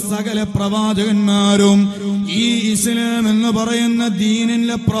അതുപോലെ സകല പ്രവാചകന്മാരും ഈ ഇസ്ലാം എന്ന് പറയുന്ന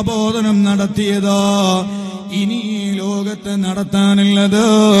ദീനിന്റെ പ്രബോധനം നടത്തിയതാ. ഇനി ഈ ലോകത്ത് നടത്താനുള്ളത്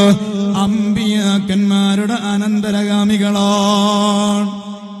അമ്പിയാക്കന്മാരുടെ അനന്തരഗാമികളാണ്.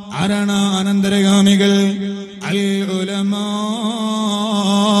 ആരാണ് അനന്തരഗാമികൾ? അൽ ഉലമാ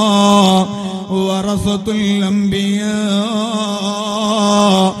വറസത്തുൽ അംബിയാ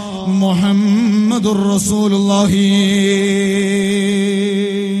മുഹമ്മദുർ റസൂലുള്ളാഹി.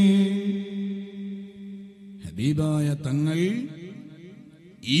 ഹബീബായ തങ്ങൾ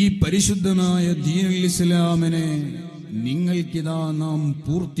ഈ പരിശുദ്ധമായ ദീനുൽ ഇസ്ലാമിനെ നിങ്ങൾക്കിതാ നാം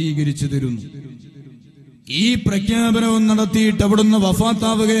പൂർത്തീകരിച്ചു തരുന്നു. ഈ പ്രഖ്യാപനവും നടത്തിയിട്ട് അവിടുന്ന്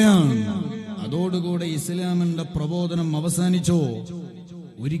വഫാത്താവുകയാണ്. അതോടുകൂടെ ഇസ്ലാമിന്റെ പ്രബോധനം അവസാനിച്ചോ?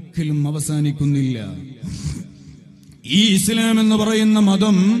 ഒരിക്കലും അവസാനിക്കുന്നില്ല. ഈ ഇസ്ലാം എന്ന് പറയുന്ന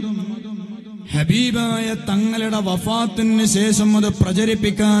മതം ഹബീബായ തങ്ങളുടെ വഫാത്തിന് ശേഷം അത്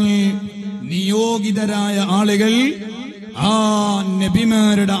പ്രചരിപ്പിക്കാൻ നിയോഗിതരായ ആളുകൾ ആ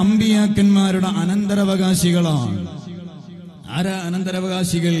നബിമാരുടെ അമ്പിയാക്കന്മാരുടെ അനന്തരാവകാശികളാണ്. ആരാ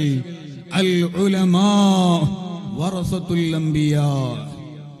അനന്തരാവകാശികൾ? അൽ ഉലമാ വറസത്തുൽ അംബിയാ.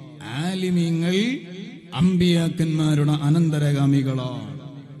 ആലിമീങ്ങൾ അമ്പിയാക്കന്മാരുടെ അനന്തരഗാമികളാണ്.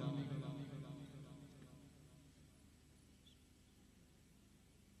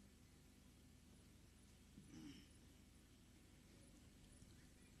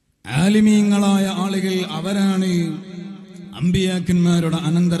 ആലിമീങ്ങളായ ആളുകൾ അവരാണ് അമ്പിയാക്കന്മാരുടെ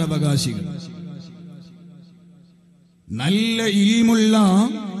അനന്തരാവകാശികൾ. നല്ല ഇൽമുള്ള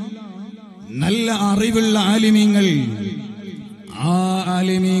നല്ല അറിവുള്ള ആലിമീങ്ങൾ, ആ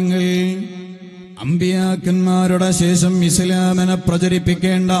ആലിമീങ്ങൾ അമ്പിയാക്കന്മാരുടെ ശേഷം ഇസ്ലാമിനെ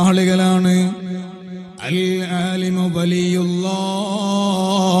പ്രചരിപ്പിക്കേണ്ട ആളുകളാണ്. അൽ ആലിമു വലിയുല്ലാഹ്,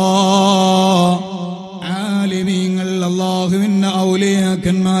 ആലിമീങ്ങൾ അല്ലാഹുവിന്റെ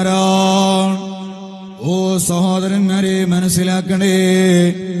ഔലിയാക്കന്മാരാണ്. ഓ സഹോദരന്മാരെ, മനസ്സിലാക്കണേ,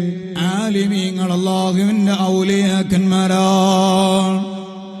 ആലിമീങ്ങൾ അല്ലാഹുവിന്റെ ഔലിയാക്കന്മാരാണ്.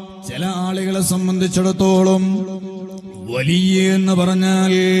 ചില ആളുകളെ സംബന്ധിച്ചിടത്തോളം വലിയ എന്ന്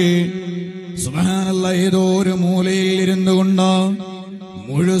പറഞ്ഞാൽ സുബ്ഹാനല്ലാഹ് ഏതോ ഒരു മൂലയിൽ ഇരുന്നു കൊണ്ട്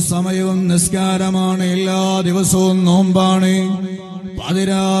മുഴു സമയവും നിസ്കാരമാണ്, എല്ലാ ദിവസവും നോമ്പാണ്,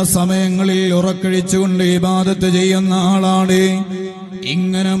 പതിരാ സമയങ്ങളിൽ ഉറക്കഴിച്ചുകൊണ്ട് ഇബാദത്ത് ചെയ്യുന്ന ആളാണ്.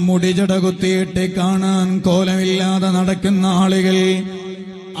 ഇങ്ങനെ മുടിജട കുത്തിയിട്ട് കാണാൻ കോലമില്ലാതെ നടക്കുന്ന ആളുകൾ,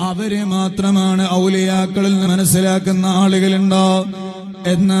 അവര് മാത്രമാണ് ഔലിയാക്കളിൽ നിന്ന് മനസ്സിലാക്കുന്ന ആളുകളുണ്ടോ?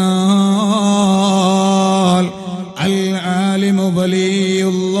 എന്നാൽ അൽ ആലിമു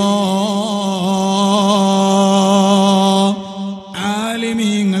വലിയുല്ലാഹ്,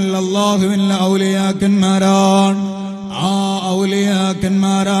 ആലിമീങ്ങൾ അല്ലാഹുവിന്റെ ഔലിയാക്കന്മാരാണ്. ആ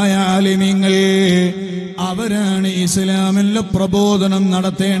ഔലിയാക്കന്മാരായ ആലിമീങ്ങൾ അവരാണ് ഇസ്ലാമിലെ പ്രബോധനം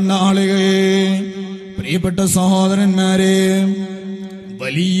നടത്തേണ്ട ആളുകൾ. പ്രിയപ്പെട്ട സഹോദരന്മാരെ,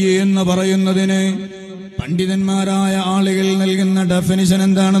 വലിയ എന്ന് പറയുന്നതിന് പണ്ഡിതന്മാരായ ആളുകൾ നൽകുന്ന ഡെഫിനിഷൻ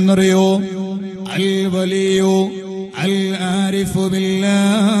എന്താണെന്നറിയോ? അൽ വലിയു അൽ ആരിഫു ബില്ലാഹ്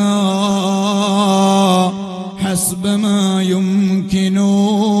ഹസ്ബ മാ യുംകിനു.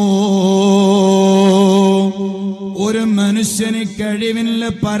 ഒരു മനുഷ്യന് കഴിവിന്റെ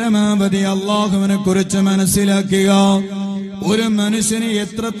പരമാവധി അല്ലാഹുവിനെ കുറിച്ച് മനസ്സിലാക്കുക. ഒരു മനുഷ്യന്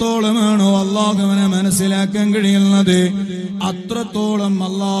എത്രത്തോളമാണോ അല്ലാഹുവിനെ മനസ്സിലാക്കാൻ കഴിയുന്നത് അത്രത്തോളം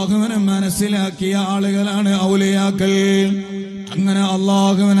അല്ലാഹുവിനെ മനസ്സിലാക്കിയ ആളുകളാണ് ഔലിയാക്കൾ. അങ്ങനെ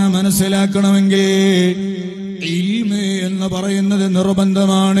അല്ലാഹുവിനെ മനസ്സിലാക്കണമെങ്കിൽ ഇൽമ് എന്ന് പറയുന്നത്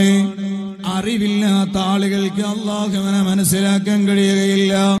നിർബന്ധമാണ്. അറിവില്ലാത്ത ആളുകൾക്ക് അല്ലാഹുവിനെ മനസ്സിലാക്കാൻ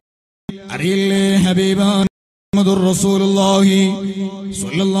കഴിയുകയില്ല. അറിയില്ലേ, ഹബീബാൻ റസൂലുള്ളാഹി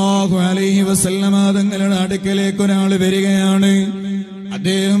സ്വല്ലല്ലാഹു അലൈഹി വസല്ലമ തങ്ങളുടെ അടുക്കലേക്ക് ഒരാൾ വരികയാണ്.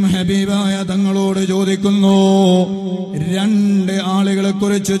 അദ്ദേഹം ഹബീബായ തങ്ങളോട് ചോദിക്കുന്നു, രണ്ട് ആളുകളെ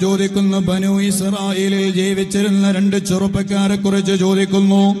കുറിച്ച് ചോദിക്കുന്നു. ബനൂ ഇസ്രായേലിൽ ജീവിച്ചിരുന്ന രണ്ട് ചെറുപ്പക്കാരെ കുറിച്ച്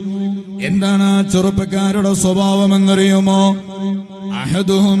ചോദിക്കുന്നു. എന്താണ് ആ ചെറുപ്പക്കാരുടെ സ്വഭാവം എന്നറിയുമോ?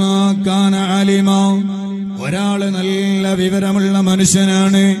 അഹദുഹുമാ കാന ആലിമ, ഒരാള് നല്ല വിവരമുള്ള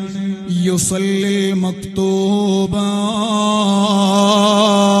മനുഷ്യനാണ്. യുസല്ലിൽ മക്തൂബ,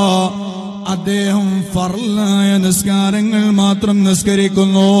 അദ്ദേഹം ഫർലായ നിസ്കാരങ്ങൾ മാത്രം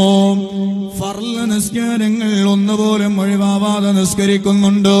നിസ്കരിക്കുന്നു. ഫർല നിസ്കാരങ്ങൾ ഒന്നുപോലും ഒഴിവാവാതെ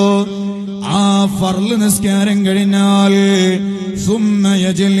നിസ്കരിക്കുന്നുണ്ട്. ആ ഫർല നിസ്കാരം കഴിഞ്ഞാൽ സുമ്മ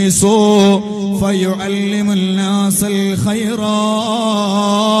യജ്ലിസു ഫയുഅല്ലിമുൽ നാസൽ ഖൈറാ,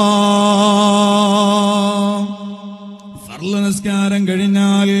 ഫർല നിസ്കാരം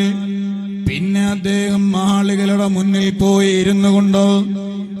കഴിഞ്ഞാൽ പിന്നെ അദ്ദേഹം ആളുകളുടെ മുന്നിൽ പോയി ഇരുന്നു കൊണ്ട്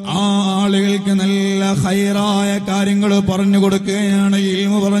ആ ആളുകൾക്ക് നല്ല ഖൈറായ കാര്യങ്ങൾ പറഞ്ഞു കൊടുക്കുകയാണ്,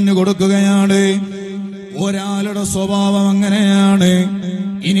 ഇൽമു പറഞ്ഞു കൊടുക്കുകയാണ്. ഒരാളുടെ സ്വഭാവം അങ്ങനെയാണ്.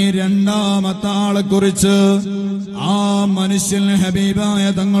 ഇനി രണ്ടാമത്തെ ആളെ കുറിച്ച് ആ മനുഷ്യൻ ഹബീബായ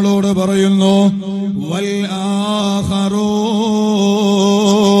തങ്ങളോട് പറയുന്നു, വൽ ആഖറൂ,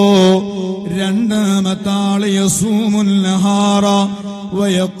 രണ്ടാമത്തെ ആള് യസൂമുൽ നഹാറ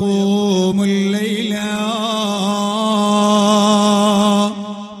വയഖൂമുൽ ലൈല,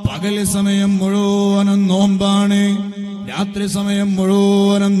 പകൽ സമയം മുഴുവനും നോമ്പാണ്, രാത്രി സമയം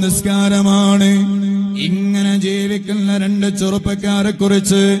മുഴുവനും നിസ്കാരമാണ്. ഇങ്ങനെ ജീവിക്കുന്ന രണ്ട് ചെറുപ്പക്കാരെ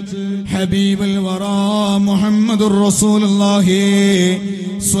കുറിച്ച് ഹബീബുൽ വറാ മുഹമ്മദുർ റസൂലുള്ളാഹി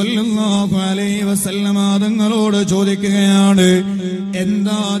സ്വല്ലല്ലാഹു അലൈഹി വസല്ലമ തങ്ങളോട് ചോദിക്കുകയാണ്.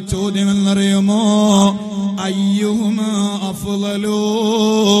 എന്താ ചോദ്യമെന്നറിയുമോ? അയ്യുഹുമാ അഫ്ളലു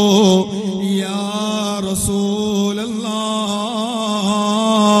യാ റസൂലല്ലാഹ്,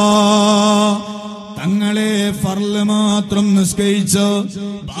 തങ്ങളെ ഫർള് മാത്രം നിസ്കരിച്ച്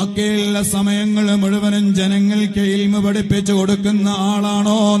ബാക്കിയുള്ള സമയങ്ങൾ മുഴുവനും ജനങ്ങൾക്ക് ഇൽമ പഠിപ്പിച്ചു കൊടുക്കുന്ന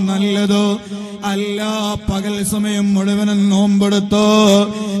ആളാണോ നല്ലത്? അല്ല, പകൽ സമയം മുഴുവനും നോമ്പെടുത്ത്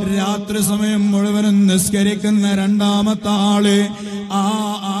രാത്രി സമയം മുഴുവനും നിസ്കരിക്കുന്ന രണ്ടാമത്തെ ആള്, ആ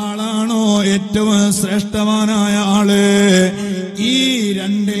ആളാണോ ഏറ്റവും ശ്രേഷ്ഠവാനായ ആള്? ഈ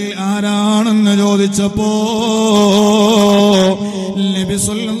രണ്ടിൽ ആരാണെന്ന് എന്ന് ചോദിച്ചപ്പോ നബി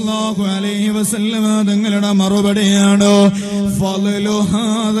സല്ലല്ലാഹു അലൈഹി വസല്ലം തങ്ങളുടെ മറുപടിയാണ് ഫളലു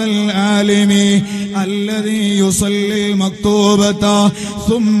ഹാദൽ ആലിമി അല്ലദീ യുസല്ലി മക്തൂബത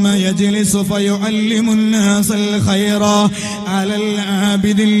ثم يجلس فيعلم الناس الخير على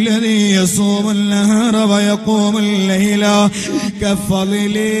العابد الذي يصوم النهار ويقوم الليل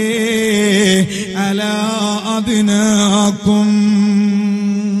كفضله على أدناكم.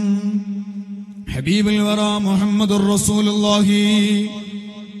 حبيب الورى محمد رسول الله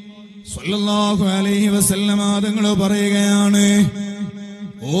സല്ലല്ലാഹു അലൈഹി വസല്ലം തങ്ങൾ പറയുകയാണ്,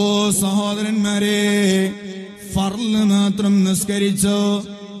 ഓ സഹോദരന്മാരെ, ഫർള് മാത്രം നിസ്കരിച്ചോ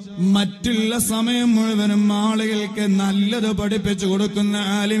മറ്റുള്ള സമയം മുഴുവനും ആളുകൾക്ക് നല്ലത് പഠിപ്പിച്ചു കൊടുക്കുന്ന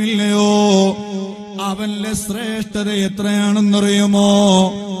ആലിമില്ലയോ, അവന്റെ ശ്രേഷ്ഠത എത്രയാണെന്നറിയുമോ?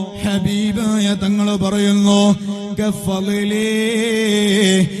 ഹബീബായ തങ്ങൾ പറയുന്നു, കഫളിലി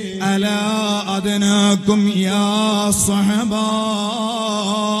അലാ അദ്നാകും യാ സ്വഹബാ.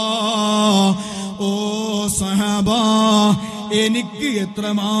 ഓ സഹബ, എനിക്ക്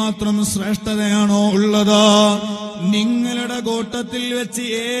എത്രമാത്രം ശ്രേഷ്ഠതയാണോ ഉള്ളത്, നിങ്ങളുടെ കൂട്ടത്തിൽ വെച്ച്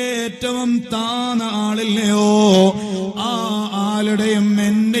ഏറ്റവും താന്ന ആളില്ലയോ, ആ ആളുടെയും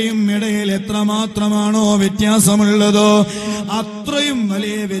എന്റെയും ഇടയിൽ എത്രമാത്രമാണോ വ്യത്യാസമുള്ളത്, അത്രയും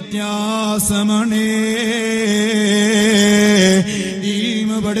വലിയ വ്യത്യാസമാണ്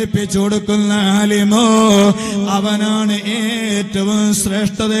ഇൽമ പഠിപ്പിച്ചു കൊടുക്കുന്ന ആലിമോ, അവനാണ് ഏറ്റവും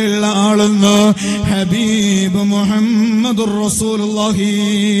ശ്രേഷ്ഠതയുള്ള ആളെന്ന് ഹബീബ് മുഹമ്മദുർ റസൂലുള്ളാഹി.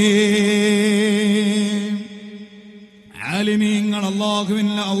 ആലിമീങ്ങൾ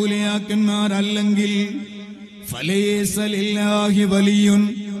അല്ലാഹുവിന്റെ ഔലിയാക്കന്മാരല്ലെങ്കിൽ ഫലൈസ ലില്ലാഹി വലിയുൻ,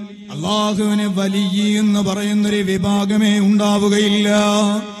 അല്ലാഹുവിനെ വലിയ എന്ന് പറയുന്നൊരു വിഭാഗമേ ഉണ്ടാവുകയില്ല.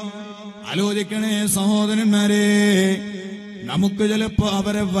 ആലോചിക്കണേ സഹോദരന്മാരെ, നമുക്ക് ചിലപ്പോ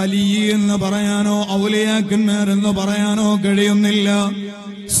അവരെ വലിയ എന്ന് പറയാനോ ഔലിയാക്കന്മാരെന്ന് പറയാനോ കഴിയുന്നില്ല.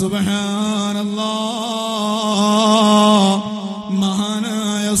 സുബ്ഹാനല്ലാഹ്,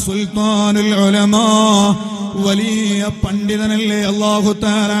 മഹാനായ സുൽത്താനുൽ ഉലമാ, വലിയ പണ്ഡിതനല്ലേ, അല്ലാഹു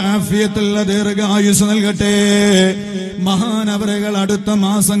തആല ആഫിയത്തുള്ള ദീർഘായുസ് നൽകട്ടെ. മഹാനവറുകൾ അടുത്ത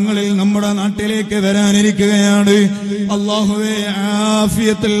മാസങ്ങളിൽ നമ്മുടെ നാട്ടിലേക്ക് വരാനിരിക്കുകയാണ്. അല്ലാഹുവേ,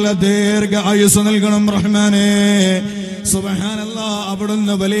 ആഫിയത്തുള്ള ദീർഘായുസ് നൽകണം റഹ്മാനേ. സുബ്ഹാനല്ലാഹ്,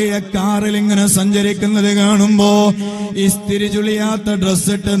 അവിടുന്ന് വലിയ കാറിൽ ഇങ്ങനെ സഞ്ചരിക്കുന്നത് കാണുമ്പോ, ഇസ്തിരി ചുളിയാത്ത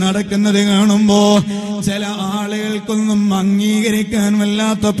ഡ്രസ്സിട്ട് നടക്കുന്നത് കാണുമ്പോ ചില ആളുകൾക്കൊന്നും അംഗീകരിക്കാൻ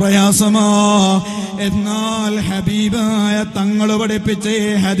വല്ലാത്ത പ്രയാസമാ. എന്നാൽ ഹബീബായ തങ്ങൾ പഠിപ്പിച്ച ഈ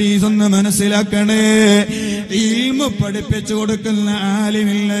ഹദീസ് ഒന്ന് മനസ്സിലാക്കണേ, ഇൽമ പഠിപ്പിച്ചു കൊടുക്കുന്ന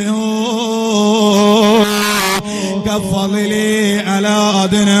ആലിമില്ലയോ, കഫളിലി അലാ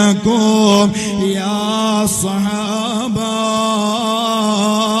അദ്നാകും യാ സ്വഹാബ.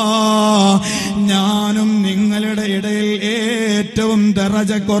 ഞാനും നിങ്ങളുടെ ഇടയിൽ ഏറ്റവും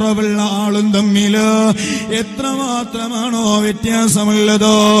ദറജ കുറവുള്ള ആളും തമ്മില് എത്രമാത്രമാണോ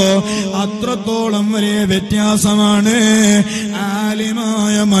വ്യത്യാസമുള്ളതോ, അത്രത്തോളം വലിയ വ്യത്യാസമാണ്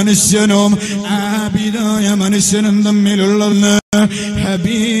ആലിമായ മനുഷ്യനും ആബിദായ മനുഷ്യനും തമ്മിലുള്ളതെന്ന്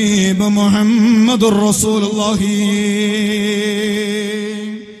ഹബീബ് മുഹമ്മദുർ റസൂലുള്ളാഹി.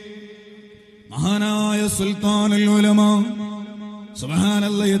 മഹാനായ സുൽത്താനുൽ ഉലമാ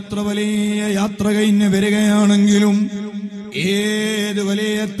സുബ്ഹാനല്ലാഹ്, എത്ര വലിയ യാത്ര കഴിഞ്ഞ് വരികയാണെങ്കിലും ഏത്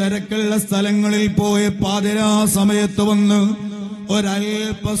വലിയ തിരക്കുള്ള സ്ഥലങ്ങളിൽ പോയി പാതിരാ സമയത്ത് വന്ന്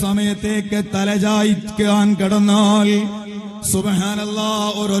ഒരല്പസമയത്തേക്ക് തലചായ്ക്കാൻ കിടന്നാൽ സുബ്ഹാനല്ലാഹ്,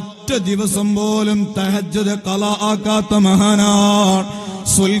 ഒരൊറ്റ ദിവസം പോലും തഹജ്ജുദ് ഖളാ ആക്കാത്ത മഹാനാണ്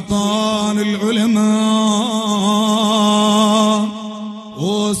സുൽത്താനുൽ ഉലമാ.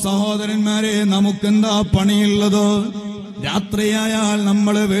 ഓ സഹോദരന്മാരെ, നമുക്കെന്താ പണിയുള്ളത്? രാത്രിയായാൽ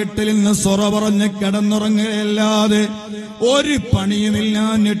നമ്മൾ വീട്ടിൽ നിന്ന് സൊറ പറഞ്ഞ് കിടന്നുറങ്ങുകയല്ലാതെ ഒരു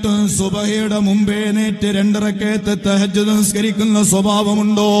പണിയുമില്ലാഞ്ഞിട്ടും സുബഹിയുടെ മുമ്പേ നേറ്റ് 2 റക്അത്ത് തഹജ്ജുദ് നിസ്കരിക്കുന്ന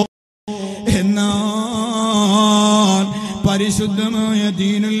സ്വഭാവമുണ്ടോ? എന്നാൽ പരിശുദ്ധമായ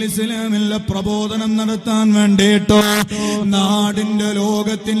ദീനുൽ ഇസ്ലാമിലെ പ്രബോധനം നടത്താൻ വേണ്ടിയിട്ടോ നാടിന്റെ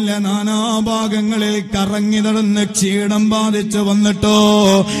ലോകത്തിന്റെ നാനാഭാഗങ്ങളിൽ കറങ്ങി നടന്ന് ക്ഷീണം ബാധിച്ച് വന്നിട്ടോ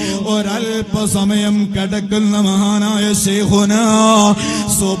ഒരല്പസമയം കിടക്കുന്ന മഹാനായ ശൈഖുന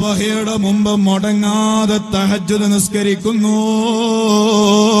സുബഹിയുടെ മുമ്പ് മുടങ്ങാതെ തഹജ്ജുദ് നിസ്കരിക്കുന്നു.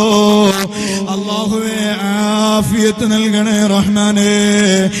 അല്ലാഹുവേ ആഫിയത്ത് നൽകണേ റഹ്മാനേ.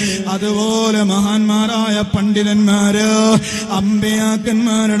 അതുപോലെ മഹാന്മാരായ പണ്ഡിതന്മാര്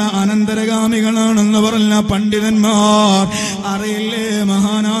അമ്പിയാക്കന്മാരുടെ അനന്തരഗാമികളാണെന്ന് പറഞ്ഞ പണ്ഡിതന്മാർ അറിയില്ലേ?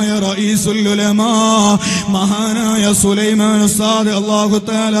 മഹാനായ റഈസുൽ ഉലമാ മഹാനായ സുലൈമാൻ ഉസ്താദ് അല്ലാഹു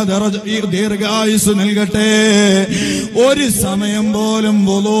തആല ദീർഘായുസ് നൽകട്ടെ. ഒരു സമയം പോലും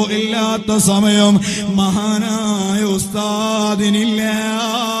വുളു ഇല്ലാത്ത സമയം മഹാനായ ഉസ്താദിനില്ല.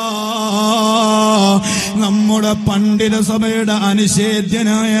 നമ്മുടെ പണ്ഡിത സഭയുടെ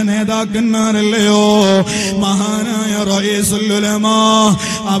അനിഷേധ്യനായ നേതാക്കന്മാരല്ലയോ മഹാനായ റഈസുൽ ഉലമാ.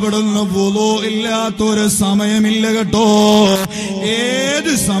 അവിടുന്ന് വുളു ഇല്ലാത്തൊരു സമയമില്ല കേട്ടോ.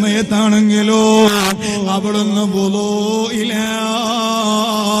 ഏത് സമയത്താണെങ്കിലോ അവിടുന്ന് വുളു ഇല്ല.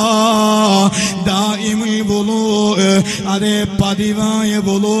 ദായിമുൽ വുളു, അതേ പതിവായ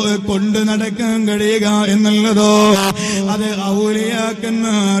വുളു കൊണ്ട് നടക്കാൻ കഴിയുക എന്നുള്ളതോ അത്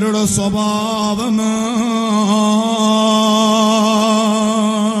ഔലിയാക്കന്മാരുടെ സ്വഭാവമാണ്.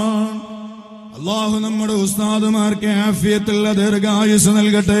 അല്ലാഹു നമ്മുടെ ഉസ്താദുമാർക്ക് ആഫിയത്തുള്ള ദീർഘായുസ്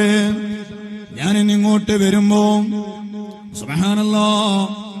നൽകട്ടെ. ഞാനിങ്ങോട്ട് വരുമ്പോ സുബ്ഹാനല്ലാഹ്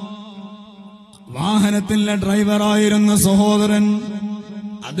വാഹനത്തിലെ ഡ്രൈവറായിരുന്ന സഹോദരൻ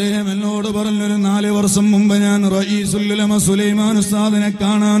അദ്ദേഹം എന്നോട് പറഞ്ഞൊരു 4 വർഷം മുമ്പ് ഞാൻ റഈസുൽ ഉലമ സുലൈമാൻ ഉസ്താദിനെ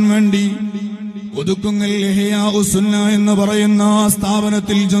കാണാൻ വേണ്ടി ഉദുക്കുങ്ങൽ ഇഹ്യാ ഉസ്സുന്ന എന്ന് പറയുന്ന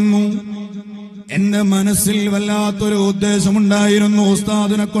സ്ഥാപനത്തിൽ ചെന്നു. എന്റെ മനസ്സിൽ വല്ലാത്തൊരു ഉദ്ദേശമുണ്ടായിരുന്നു,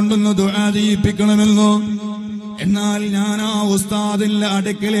 ഉസ്താദിനെ കൊണ്ടൊന്ന് ദുആ ചെയ്യിപ്പിക്കണമെന്ന്. എന്നാൽ ഞാൻ ആ ഉസ്താദിന്റെ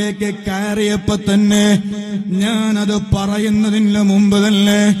അടുക്കലേക്ക് കയറിയപ്പോ തന്നെ ഞാനത് പറയുന്നതിന് മുമ്പ്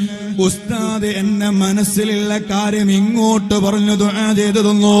തന്നെ ഉസ്താദ് എന്റെ മനസ്സിലുള്ള കാര്യം ഇങ്ങോട്ട് പറഞ്ഞു ദുആ ചെയ്തു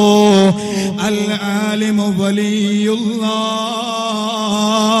തന്നു. അൽ ആലിമു വലിയുല്ലാഹ്,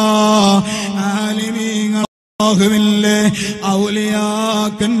 ആലിമീങ്ങൾ അല്ലാഹുവിലെ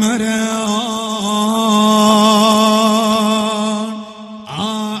ഔലിയാക്കന്മാരാ.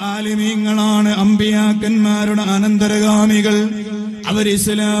 ആലിമീങ്ങളാണ് അമ്പിയാക്കന്മാരുടെ അനന്തരഗാമികൾ. അവർ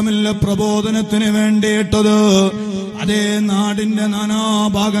ഇസ്ലാമിലെ പ്രബോധനത്തിന് വേണ്ടിയിട്ടത് അതേ നാടിന്റെ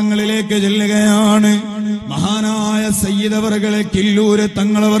നാനാഭാഗങ്ങളിലേക്ക് ചെല്ലുകയാണ്. മഹാനായ സയ്യിദ് അവറുകളെ കില്ലൂര്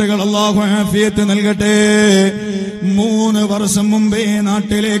തങ്ങളവറുകൾ അല്ലാഹു ആഫിയത്ത് നൽകട്ടെ 3 വർഷം മുമ്പേ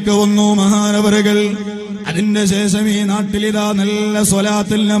നാട്ടിലേക്ക് വന്നു മഹാനവറുകൾ. അതിന്റെ ശേഷം ഈ നാട്ടിലിതാ നല്ല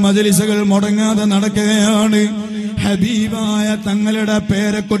സ്വലാത്തിന്റെ മജ്ലിസുകൾ മുടങ്ങാതെ നടക്കുകയാണ്. ഹബീബായ തങ്ങളുടെ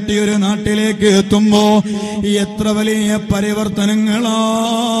പേരക്കുട്ടി ഒരു നാട്ടിലേക്ക് എത്തുമ്പോ എത്ര വലിയ പരിവർത്തനങ്ങളാണ്.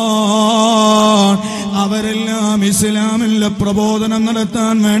 അവരെല്ലാം ഇസ്ലാമിലെ പ്രബോധനം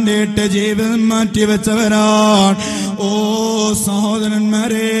നടത്താൻ വേണ്ടിയിട്ട് ജീവിതം മാറ്റിവെച്ചവരാണ്. ഓ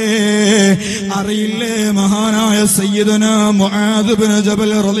സഹോദരന്മാരെ, അറിയില്ലേ മഹാനായ സയ്യിദുനാ മുആദ് ഇബ്നു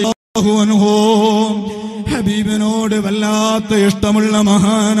ജബൽ റളിയല്ലാഹു അൻഹു ഹബീബിനോട് വല്ലാത്ത ഇഷ്ടമുള്ള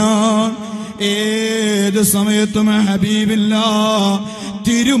മഹാനാണ്. ഏത് സമയത്തും ഹബീബില്ല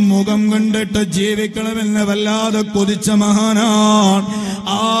തിരുമുഖം കണ്ടിട്ട് ജീവിക്കണമെന്ന് വല്ലാതെ കൊതിച്ച മഹാനാണ്.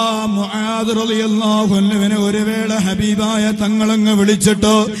 ആ മുആദ് റളിയല്ലാഹു അൻഹുവിനെ ഒരു വേള ഹബീബായ തങ്ങളങ്ങ്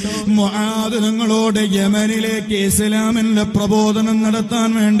വിളിച്ചിട്ട് മുആദ് നിങ്ങളോട് യമനിലേക്ക് ഇസ്ലാമിന്റെ പ്രബോധനം നടത്താൻ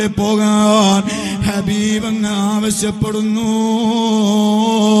വേണ്ടി പോകാൻ ഹബീബ് അങ്ങ് ആവശ്യപ്പെടുന്നു.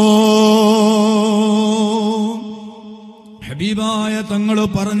 ഹബീബായ തങ്ങൾ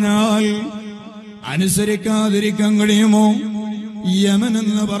പറഞ്ഞാൽ അനുസരിക്കാതിരിക്കാൻ കഴിയുമോ? യമൻ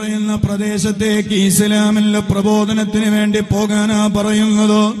എന്ന് പറയുന്ന പ്രദേശത്തേക്ക് ഇസ്ലാമിന്റെ പ്രബോധനത്തിന് വേണ്ടി പോകാനാ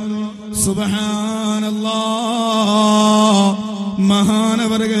പറയുന്നത്. സുബ്ഹാനല്ലാഹ്,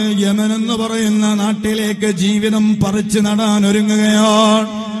 മഹാനവറുകൾ യമൻ എന്ന് പറയുന്ന നാട്ടിലേക്ക് ജീവിതം പറിച്ചു നടാൻ ഒരുങ്ങുകയാണ്.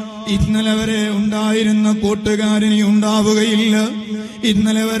 ഇന്നലെ വരെ ഉണ്ടായിരുന്ന കൂട്ടുകാരിനി ഉണ്ടാവുകയില്ല.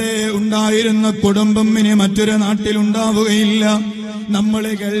 ഇന്നലെ വരെ ഉണ്ടായിരുന്ന കുടുംബം ഇനി മറ്റൊരു നാട്ടിലുണ്ടാവുകയില്ല. നമ്മൾ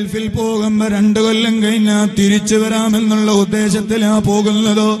ഗൾഫിൽ പോകുമ്പോ 2 കൊല്ലം കഴിഞ്ഞാൽ തിരിച്ചു വരാമെന്നുള്ള ഉദ്ദേശത്തിലാ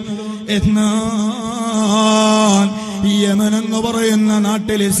പോകുന്നത്. എന്നാൽ യമൻ എന്ന് പറയുന്ന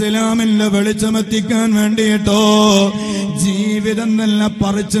നാട്ടിൽ ഇസ്ലാമിന്റെ വെളിച്ചമെത്തിക്കാൻ വേണ്ടിയിട്ടോ ജീവിതം തന്നെ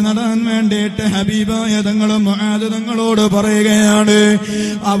പറിച്ചു നടാൻ വേണ്ടിയിട്ട് ഹബീബായ തങ്ങളും മുആദ് തങ്ങളോട് പറയുകയാണ്.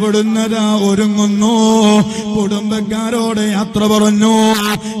 അവിടുന്ന് ഒരുങ്ങുന്നു. കുടുംബക്കാരോട് യാത്ര പറഞ്ഞു,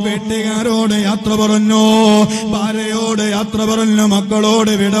 വീട്ടുകാരോട് യാത്ര പറഞ്ഞു, ഭാര്യയോട് യാത്ര പറഞ്ഞു,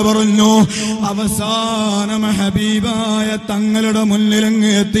 മക്കളോട് വിട പറഞ്ഞു. അവസാനം ഹബീബായ തങ്ങളുടെ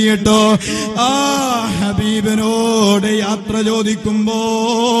മുന്നിലങ്ങ് എത്തിയിട്ടോ ആ ഹബീബിനോട് യാത്ര ചോദിക്കുമ്പോ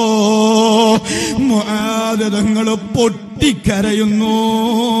മുആദ് തങ്ങൾ പൊട്ടിക്കരയുന്നു.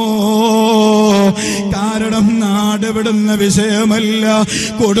 കാരണം നാട് വിടുന്ന വിഷയമല്ല,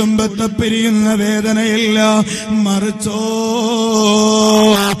 കുടുംബത്തെ പിരിയുന്ന വേദനയില്ല, മറിച്ചോ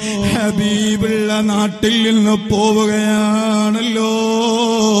ഹബീബുള്ള നാട്ടിൽ നിന്ന് പോവുകയാണല്ലോ.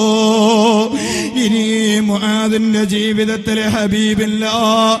 ഇനി മുആദിന്റെ ജീവിതത്തിലെ ഹബീബില്ല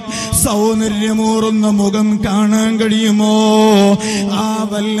സൗന്ദര്യമൂറുന്ന മുഖം കാണാൻ കഴിയുമോ? ആ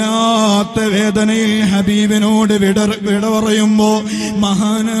വല്ലാത്ത വേദനയിൽ ഹബീബിനോട് വിട പറയുമ്പോ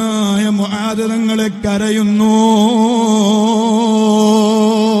മഹാനായ മുആദ് തങ്ങളെ കരയുന്നു.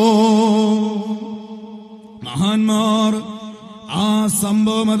 മഹാന്മാർ ആ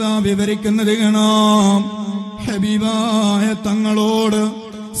സംഭവം അതാ വിവരിക്കുന്നത് കാണാം. ഹബീബായ തങ്ങളോട്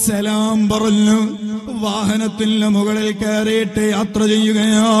സലാം പറഞ്ഞു വാഹനത്തിന്റെ മുകളിൽ കയറിയിട്ട് യാത്ര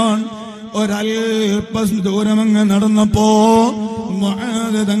ചെയ്യുകയാണ്. ഒരൽപ്പം ദൂരമങ്ങ് നടന്നപ്പോ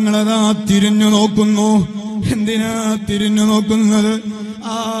മുആദ് തങ്ങളതാ തിരിഞ്ഞു നോക്കുന്നു. എന്തിനാ തിരിഞ്ഞു നോക്കുന്നത്?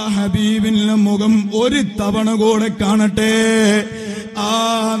 ആ ഹബീബിന്റെ മുഖം ഒരു തവണ കൂടെ കാണട്ടെ. ആ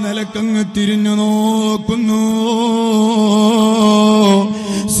നിലക്കങ്ങ് തിരിഞ്ഞു നോക്കുന്നു.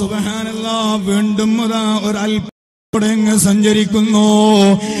 സുബ്ഹാനല്ലാഹ്. വീണ്ടും അതാ ഒരൽപ്പം സഞ്ചരിക്കുന്നു.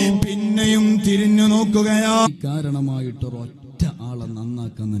 പിന്നെയും തിരിഞ്ഞു നോക്കുകയാ. കാരണമായിട്ടൊരൊറ്റ ആളെ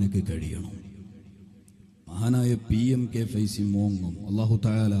നന്നാക്കാൻ നിനക്ക് കഴിയണം. മഹാനായ PMK ഫൈസി മോങ്ങും അല്ലാഹു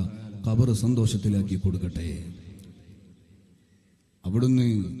തആല ഖബർ സന്തോഷത്തിലാക്കി കൊടുക്കട്ടെ. അവിടുന്ന്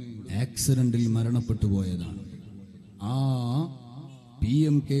ആക്സിഡന്റിൽ മരണപ്പെട്ടു പോയതാണ്. ആ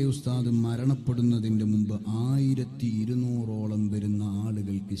PMK ഉസ്താദ് മരണപ്പെടുന്നതിന്റെ മുമ്പ് 1200ഓളം വരുന്ന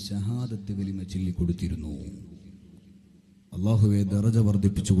ആളുകൾക്ക് ഷഹാദത്ത് കലിമ ചൊല്ലിക്കൊടുത്തിരുന്നു. അല്ലാഹുവേ ദറജ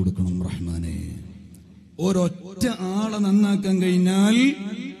വർദ്ധിപ്പിച്ചു കൊടുക്കണം റഹ്മാനെ. ഒരൊറ്റ ആളെ നന്നാക്കാൻ കഴിഞ്ഞാൽ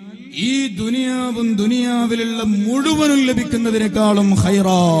ഈ ദുനിയാവും ദുനിയാവിലുള്ള മുഴുവനും ലഭിക്കുന്നതിനേക്കാളും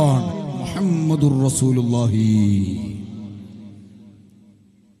ഖൈറാൻ. മുഹമ്മദുർ റസൂലുള്ളാഹി.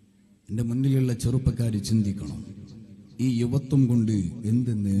 എന്റെ മുന്നിലുള്ള ചെറുപ്പക്കാര് ചിന്തിക്കണം, ഈ യുവത്വം കൊണ്ട്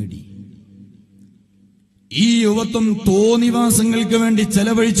എന്ത് നേടി? ഈ യുവത്വം തോന്നിവാസങ്ങൾക്ക് വേണ്ടി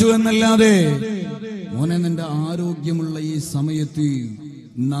ചെലവഴിച്ചു എന്നല്ലാതെ, മോനെ നിന്റെ ആരോഗ്യമുള്ള ഈ സമയത്ത്,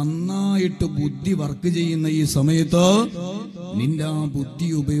 നന്നായിട്ട് ബുദ്ധി വർക്ക് ചെയ്യുന്ന ഈ സമയത്ത് നിന്റെ ആ ബുദ്ധി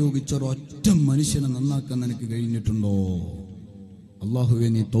ഉപയോഗിച്ച് ഒരൊറ്റ മനുഷ്യനെ നന്നാക്കാൻ നിനക്ക് കഴിഞ്ഞിട്ടുണ്ടോ? അല്ലാഹുവേ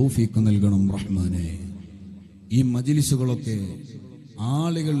നീ തൗഫീഖ് നൽകണം റഹ്മാനെ. ഈ മജ്ലിസുകളൊക്കെ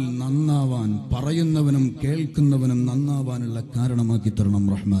ആളുകൾ നന്നാവാൻ, പറയുന്നവനും കേൾക്കുന്നവനും നന്നാവാനുള്ള കാരണമാക്കി തരണം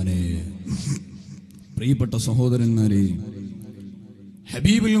റഹ്മാനെ. പ്രിയപ്പെട്ട സഹോദരന്മാരെ,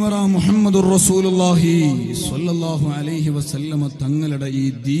 ഹബീബുൽ വറ മുഹമ്മദുർ റസൂലുള്ളാഹി സ്വല്ലല്ലാഹു അലൈഹി വസല്ലമ തങ്ങളുടെ ഈ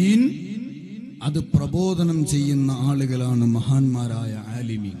ദീൻ അത് പ്രബോധനം ചെയ്യുന്ന ആളുകളാണ് മഹാന്മാരായ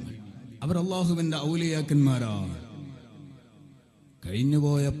ആലിമീങ്ങൾ. അവർ അല്ലാഹുവിന്റെ ഔലിയാക്കന്മാരാണ്.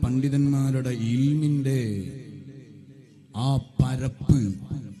 കഴിഞ്ഞുപോയ പണ്ഡിതന്മാരുടെ ഇൽമിന്റെ ആ പരപ്പ്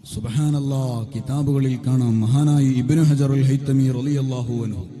സുബ്ഹാനല്ലാഹ് കിതാബുകളിൽ കാണാം. മഹാനായ ഇബ്നു ഹജറുൽ ഹൈതമി റളിയല്ലാഹു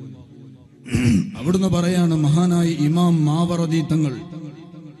അൻഹു അവിടുന്ന് പറയാണ്, മഹാനായ ഇമാം മാവറദി തങ്ങൾ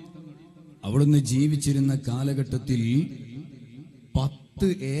അവിടുന്ന് ജീവിച്ചിരുന്ന കാലഘട്ടത്തിൽ 10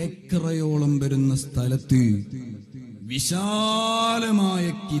 ഏക്കറയോളം വരുന്ന സ്ഥലത്ത് വിശാലമായ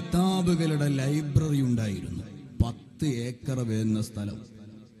കിതാബുകളുടെ ലൈബ്രറി ഉണ്ടായിരുന്നു. 10 ഏക്കർ വരുന്ന സ്ഥലം.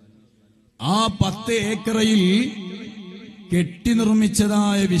 ആ 10 ഏക്കറയിൽ കെട്ടി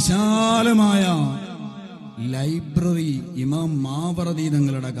നിർമ്മിച്ചതായ വിശാലമായ ലൈബ്രറി ഇമാം മാവറദി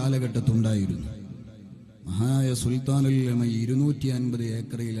തങ്ങളുടെ കാലഘട്ടത്തുണ്ടായിരുന്നു. മഹാനായ സുൽത്താനുൽ ഉലമ 250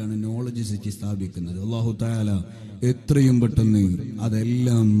 ഏക്കറയിലാണ് നോളജ് സിറ്റി സ്ഥാപിക്കുന്നത്. അല്ലാഹു തആല എത്രയും പെട്ടെന്ന്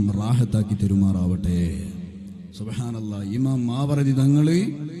അതെല്ലാം റാഹത്താക്കി തരുമാറാവട്ടെ. സുബ്ഹാനല്ലാഹ്. ഇമാം മാവറദി തങ്ങള്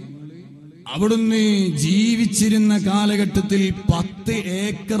അവിടുന്ന് ജീവിച്ചിരുന്ന കാലഘട്ടത്തിൽ 10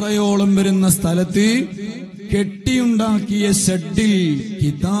 ഏക്കറയോളം വരുന്ന സ്ഥലത്ത് കെട്ടിയുണ്ടാക്കിയ ഷെഡിൽ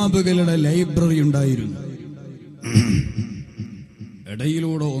കിതാബുകളുടെ ലൈബ്രറി ഉണ്ടായിരുന്നു.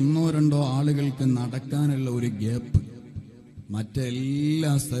 ഇടയിലൂടെ 1-2 ആളുകൾക്ക് നടക്കാനുള്ള ഒരു ഗ്യാപ്പ്.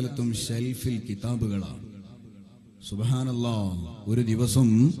 മറ്റെല്ലാ സ്ഥലത്തും ഷെൽഫിൽ കിതാബുകളാണ്. സുബ്ഹാനല്ലാഹ്. ഒരു ദിവസം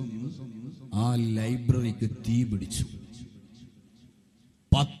ആ ലൈബ്രറിക്ക് തീ പിടിച്ചു.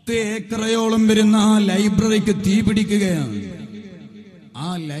 10 ഏക്കറയോളം വരുന്ന ആ ലൈബ്രറിക്ക് തീ പിടിക്കുകയാണ്. ആ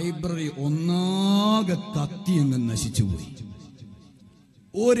ലൈബ്രറി ഒന്നാകെ കത്തി അങ്ങ് നശിച്ചുപോയി.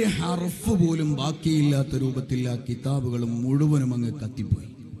 ഒരു ഹർഫ് പോലും ബാക്കിയില്ലാത്ത രൂപത്തിൽ ആ കിതാബുകൾ മുഴുവനും അങ്ങ്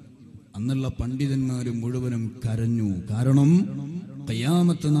കത്തിപ്പോയി. അന്നുള്ള പണ്ഡിതന്മാര് മുഴുവനും കരഞ്ഞു. കാരണം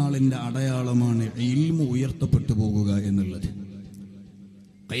ഖിയാമത്ത് നാളിന്റെ അടയാളമാണ് ഇൽമു ഉയർത്തപ്പെട്ടു പോകുക എന്നുള്ളത്.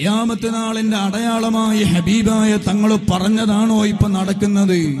 ഖിയാമത്ത് നാളിന്റെ അടയാളമായി ഹബീബായ തങ്ങൾ പറഞ്ഞതാണോ ഇപ്പൊ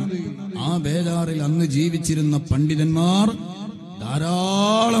നടക്കുന്നത്? ആ ബേജാറിൽ അന്ന് ജീവിച്ചിരുന്ന പണ്ഡിതന്മാർ,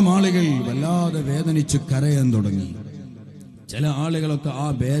 ധാരാളം ആളുകൾ വല്ലാതെ വേദനിച്ച് കരയാൻ തുടങ്ങി. ചില ആളുകളൊക്കെ ആ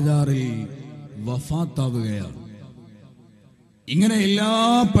ബേജാറിൽ വഫാത്താവുകയാണ്. ഇങ്ങനെ എല്ലാ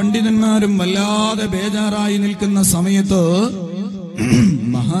പണ്ഡിതന്മാരും വല്ലാതെ ബേജാറായി നിൽക്കുന്ന സമയത്ത്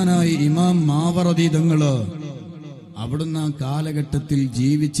മഹാനായ ഇമാം മാവറദി തങ്ങള് അവിടുന്ന് ആ കാലഘട്ടത്തിൽ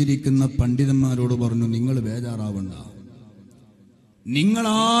ജീവിച്ചിരിക്കുന്ന പണ്ഡിതന്മാരോട് പറഞ്ഞു, നിങ്ങൾ ബേജാറാവണ്ട,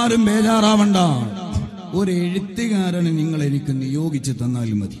 നിങ്ങളാരും ബേജാറാവണ്ട, ഒരു എഴുത്തുകാരനെ നിങ്ങൾ എനിക്ക് നിയോഗിച്ചു തന്നാൽ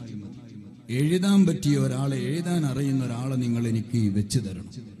മതി. എഴുതാൻ പറ്റിയ ഒരാളെ, എഴുതാൻ അറിയുന്ന ഒരാളെ നിങ്ങൾ എനിക്ക് വെച്ച്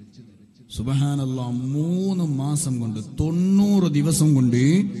തരണം. സുബ്ഹാനല്ലാഹ്, 3 മാസം കൊണ്ട് 90 ദിവസം കൊണ്ട്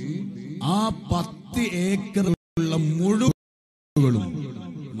ആ 10 ഏക്കറുള്ള മുഴുവനും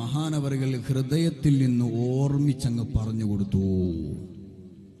മഹാനവറുകൾ ഹൃദയത്തിൽ നിന്ന് ഓർമ്മിച്ചങ്ങ് പറഞ്ഞു കൊടുത്തു.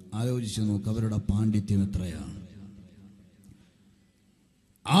 ആലോചിച്ചു നോക്ക്, അവരുടെ പാണ്ഡിത്യം എത്രയാണ്.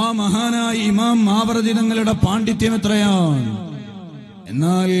 ആ മഹാനായ ഇമാം മാവറദി തങ്ങളുടെ പാണ്ഡിത്യം എത്രയാണ്.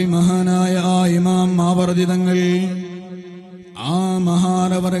 എന്നാൽ മഹാനായ ആ ഇമാം മാവറദി തങ്ങൾ ആ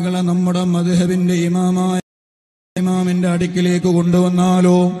മഹാനവറുകളെ നമ്മുടെ മദ്ഹബിന്റെ ഇമാമിന്റെ അടുക്കിലേക്ക്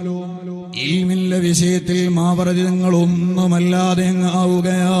കൊണ്ടുവന്നാലോ ഇൽമിന്റെ വിഷയത്തിൽ മാവറദി തങ്ങൾ ഒന്നുമല്ലാതെ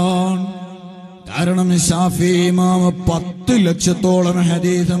ആവുകയാണ്. കാരണം ശാഫി ഇമാം 10 ലക്ഷത്തോളം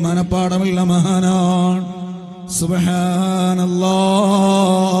ഹദീസ് മനപ്പാടമുള്ള മഹാനാണ്. സുബ്ഹാനല്ലാഹ്,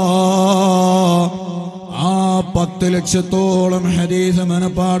 ആ 10 ലക്ഷത്തോളം ഹദീസ്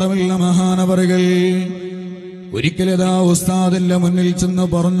മനപ്പാടമുള്ള മഹാനവറുകൾ ഒരിക്കലതാ ഉസ്താദിന്റെ മുന്നിൽ ചെന്ന്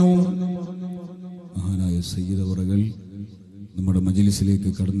പറഞ്ഞു, മഹാനായ സയ്യിദ് അവറുകൾ നമ്മുടെ മജ്ലിസിലേക്ക്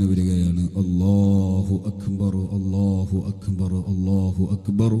കടന്നു വരികയാണ്. അല്ലാഹു അക്ബർ, അല്ലാഹു അക്ബർ, അല്ലാഹു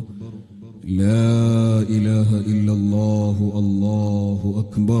അക്ബർ, ലാ ഇലാഹ ഇല്ലല്ലാഹു, അല്ലാഹു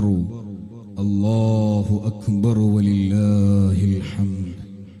അക്ബർ, അല്ലാഹു അക്ബർ, വലില്ലാഹിൽ ഹംദ്.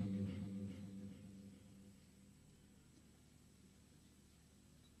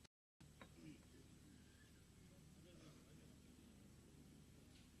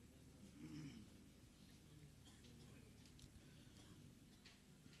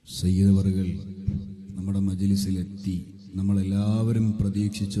 സയ്യിദ് അവറുകൾ നമ്മുടെ മജ്ലിസിലെത്തി. നമ്മളെല്ലാവരും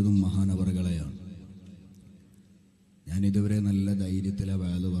പ്രതീക്ഷിച്ചതും മഹാനവറുകളെയാണ്. ഞാനിതുവരെ നല്ല ധൈര്യത്തിലാണ്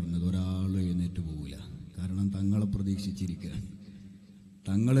വഅദ് പറഞ്ഞത്. ഒരാൾ എഴുന്നേറ്റ് പോകില്ല, കാരണം തങ്ങളെ പ്രതീക്ഷിച്ചിരിക്കുക.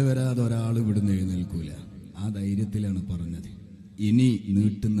 തങ്ങൾ വരാതെ ഒരാൾ ഇവിടുന്ന് എഴുന്നേൽക്കൂല. ആ ധൈര്യത്തിലാണ് പറഞ്ഞത്. ഇനി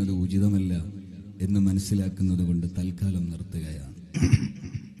നീട്ടുന്നത് ഉചിതമല്ല എന്ന് മനസ്സിലാക്കുന്നത് കൊണ്ട് തൽക്കാലം നിർത്തുകയാണ്.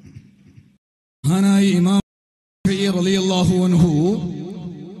 മഹാനായ ഇമാം റളിയല്ലാഹു അൻഹു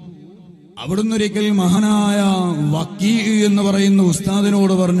അവിടുന്ന് ഒരിക്കൽ മഹാനായ വക്കീ എന്ന് പറയുന്ന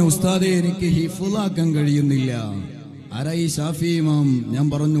ഉസ്താദിനോട് പറഞ്ഞു, ഉസ്താദെ, എനിക്ക് ഹിഫ്ളാക്കാൻ കഴിയുന്നില്ല. ആരായി? ഷാഫി ഇമാം. ഞാൻ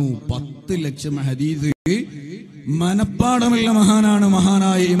പറഞ്ഞു, 10 ലക്ഷം ഹദീസ് മനപ്പാടമുള്ള മഹാനാണ്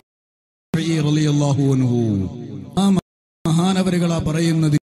മഹാനായ ഇമാം റളിയല്ലാഹു അൻഹു. ആ മഹാനവറുകളാ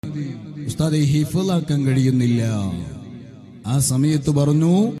പറയുന്നത്, ഉസ്താദെ, ഹിഫ്ളാക്കാൻ കഴിയുന്നില്ല. ആ സമയത്ത്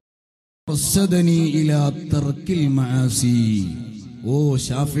പറഞ്ഞു, റസ്സദനി ഇലാ തർക്കിൽ മആസി. ഓ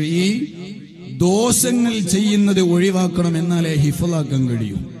ഷാഫിഈ, ദോഷങ്ങൾ ചെയ്യുന്നത് ഒഴിവാക്കണം, എന്നാലേ ഹിഫ്ളാക്കാൻ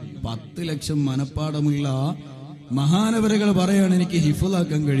കഴിയും. 10 ലക്ഷം മനപ്പാടമുള്ള മഹാനവറുകൾ പറയാണ്, എനിക്ക്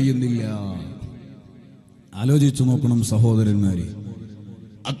ഹിഫ്ളാക്കാൻ കഴിയുന്നില്ല. ആലോചിച്ചു നോക്കണം സഹോദരന്മാരെ,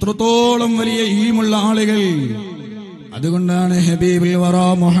 അത്രത്തോളം വലിയ ഇൽമുള്ള ആളുകൾ. അതുകൊണ്ടാണ് ഹബീബുൽ വറാ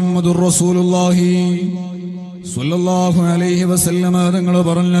മുഹമ്മദുർ റസൂലുള്ളാഹി സ്വല്ലല്ലാഹു അലൈഹി വസല്ലമ തങ്ങൾ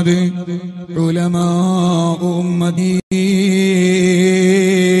പറഞ്ഞത്, ഉലമാഉ ഉമ്മതി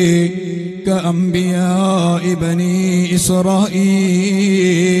കഅംബിയാഇ ബനീ ഇസ്രായീൽ.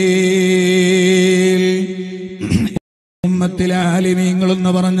 ഉമ്മത്തിലെ ആലിമീങ്ങൾ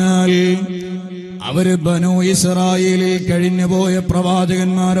എന്ന് പറഞ്ഞാൽ അവര് ബനൂ ഇസ്രായേലിൽ കഴിഞ്ഞുപോയ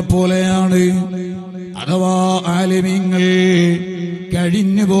പ്രവാചകന്മാരെ പോലെയാണ്. അഥവാ ആലിമീങ്ങൾ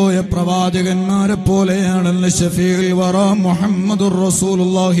കഴിഞ്ഞുപോയ പ്രവാചകന്മാരെ പോലെയാണെന്ന് ശഫീഉൽ വറാ മുഹമ്മദുർ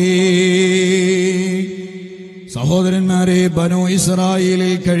റസൂലുള്ളാഹി. സഹോദരന്മാരെ, ബനൂ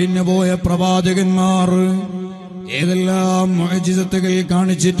ഇസ്രായേലിൽ കഴിഞ്ഞുപോയ പ്രവാചകന്മാർ ഏതെല്ലാം മുഅ്ജിസത്തുകൾ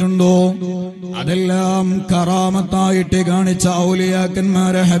കാണിച്ചിട്ടുണ്ടോ അതെല്ലാം കറാമത്തായിട്ട് കാണിച്ച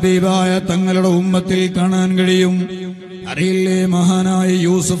ഔലിയാക്കന്മാരെ ഹബീബായ തങ്ങളുടെ ഉമ്മത്തിൽ കാണാൻ കഴിയും. അറിയില്ലേ, മഹാനായ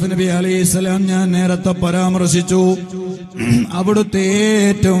യൂസുഫ് നബി അലൈഹിസ്സലാം ഞാൻ നേരത്തെ പരാമർശിച്ചു. അവിടുത്തെ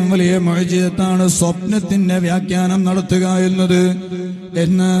ഏറ്റവും വലിയ മുഅ്ജിസത്താണ് സ്വപ്നത്തിന്റെ വ്യാഖ്യാനം നടത്തുക എന്നത്.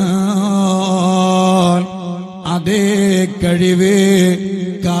 എന്നാൽ അതേ കഴിവ്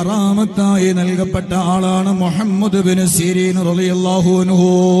കറാമത്തായി നൽകപ്പെട്ട ആളാണ് മുഹമ്മദ് ബിൻ സിരീൻ റളിയല്ലാഹു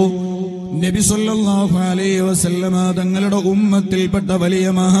അൻഹു. നബി സല്ലല്ലാഹു അലൈഹി വസല്ലമ തങ്ങളുടെ ഉമ്മത്തിൽപ്പെട്ട വലിയ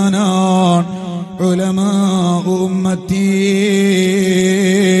മഹാനാണ്. ഉലമാഉ ഉമ്മത്തി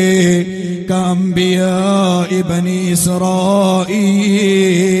കഅംബിയാഇ ബനീ ഇസ്രായീൽ.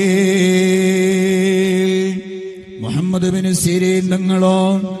 മുഹമ്മദ് ബിൻ സിരീൻ തങ്ങളോ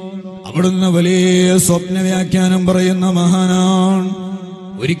അവിടുന്ന് വലിയ സ്വപ്ന വ്യാഖ്യാനം പറയുന്ന മഹാനാണ്.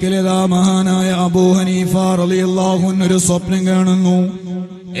 ഒരിക്കലേതാ മഹാനായ അബൂ ഹനീഫ റളിയല്ലാഹു അൻഹു ഒരു സ്വപ്നം കാണുന്നു.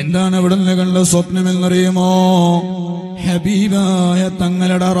 എന്താണ് അവിടുന്ന് കണ്ട സ്വപ്നം എന്നറിയുമോ? ഹബീബായ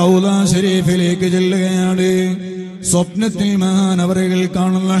തങ്ങളുടെ റൗള ശരീഫിലേക്ക് ചെല്ലുകയാണ്. സ്വപ്നത്തിൽ മഹാനവറുകൾ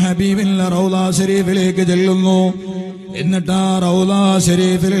കാണുന്ന ഹബീബിന്റെ റൗള ശരീഫിലേക്ക് ചെല്ലുന്നു. എന്നിട്ട് ആ റൗള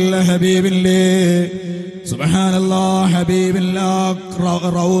ശരീഫിലുള്ള ഹബീബിന്റെ സുബ്ഹാനല്ലാഹ് ഹബീബിന്റെ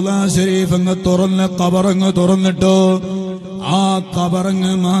റൗള ശരീഫ് അങ്ങ് തുറന്ന് ഖബറങ്ങ് തുറന്നിട്ട് ആ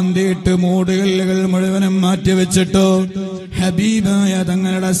ഖബറങ്ങ് മാന്തിയിട്ട് മൂടുകല്ലുകൾ മുഴുവനും മാറ്റിവെച്ചിട്ട് ഹബീബായ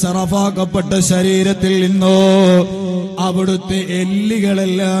തങ്ങളുടെ സറഫാക്കപ്പെട്ട ശരീരത്തിൽ നിന്നോ അവിടുത്തെ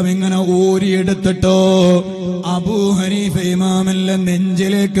എല്ലുകളെല്ലാം ഇങ്ങനെ ഊരിയെടുത്തിട്ടോ അബൂ ഹനീഫ ഇമാമിന്റെ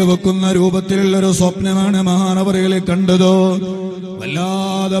നെഞ്ചിലേക്ക് വെക്കുന്ന രൂപത്തിലുള്ളൊരു സ്വപ്നമാണ് മഹാനവറുകൾ കണ്ടതോ.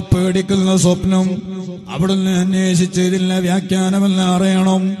 വല്ലാതെ പേടിക്കുന്ന സ്വപ്നം. അവിടുന്ന് അന്വേഷിച്ച് ഇതിന്റെ വ്യാഖ്യാനമെന്ന്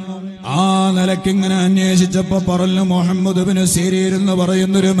അറിയണം. ആ നിലക്കിങ്ങനെ അന്വേഷിച്ചപ്പോ പറഞ്ഞു, മുഹമ്മദ് ബിൻ സിരീൻ എന്ന്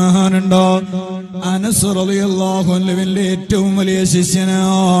പറയുന്നൊരു മഹാനുണ്ടോ, അനസ് റളിയല്ലാഹു അൻഹുവിന്റെ ഏറ്റവും വലിയ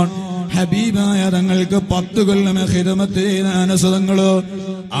ശിഷ്യനാണ്. ഹബീബായ തങ്ങൾക്ക് 10 കൊല്ലം ഖിദ്മത്ത് ചെയ്ത അനസ് തങ്ങള്.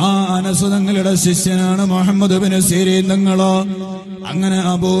 ആ അനസ് തങ്ങളുടെ ശിഷ്യനാണ് മുഹമ്മദ് ബിൻ സിരീൻ തങ്ങള്. അങ്ങനെ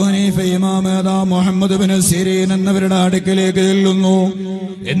അബൂ ഹനീഫ ഇമാം മുഹമ്മദ് ബിൻ സിരീൻ എന്നവരുടെ അടുക്കലേക്ക് ചെല്ലുന്നു.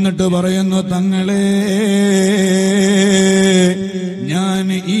 എന്നിട്ട് പറയുന്നു, തങ്ങളെ ഞാൻ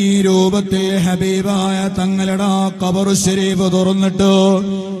ഈ രൂപത്തിൽ ഹബീബായ തങ്ങളുടെ ഖബർ ശരീഫ് തുറന്നിട്ട്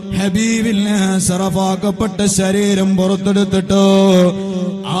ഹബീബിനെ സറഫാക്കപ്പെട്ട ശരീരം പുറത്തെടുത്തിട്ട്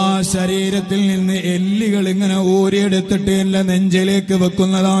ആ ശരീരത്തിൽ നിന്ന് എല്ലുകൾ ഇങ്ങനെ ഊരിയെടുത്തിട്ട് എന്റെ നെഞ്ചിലേക്ക്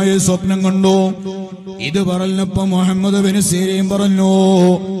വെക്കുന്നതായ സ്വപ്നം കണ്ടു. ഇത് പറഞ്ഞപ്പോ മുഹമ്മദ് ബിൻ സിരീൻ പറഞ്ഞു,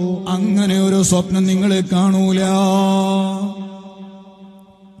 അങ്ങനെ ഒരു സ്വപ്നം നിങ്ങൾ കാണൂല.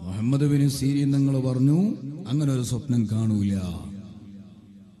 മുഹമ്മദ് ബിൻ സിരീൻ നിങ്ങൾ പറഞ്ഞു, അങ്ങനെ ഒരു സ്വപ്നം കാണൂല.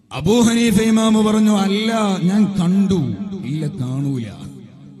 അബൂ ഹനീഫ ഇമാം പറഞ്ഞു, അല്ല ഞാൻ കണ്ടു. ഇല്ല, കാണൂല.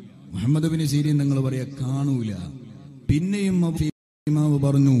 മുഹമ്മദ് ബിൻ സിരീൻ നിങ്ങൾ പറയാ കാണൂല. പിന്നെയും ഇമാം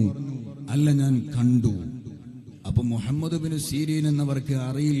പറഞ്ഞു, അല്ല ഞാൻ കണ്ടു. അപ്പൊ മുഹമ്മദ് ബിൻ സിരീൻ എന്നവർക്ക്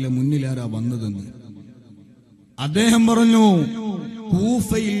അറിയില്ല മുന്നിലാരാ വന്നതെന്ന്. അദ്ദേഹം പറഞ്ഞു,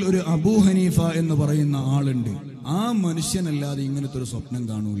 കൂഫയിൽ ഒരു അബൂ ഹനീഫ എന്ന് പറയുന്ന ആളുണ്ട്, ആ മനുഷ്യനല്ലാതെ ഇങ്ങനത്തെ ഒരു സ്വപ്നം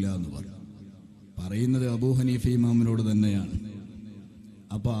കാണൂല എന്ന് പറഞ്ഞു. പറയുന്നത് അബൂ ഹനീഫ ഇമാമിനോട് തന്നെയാണ്.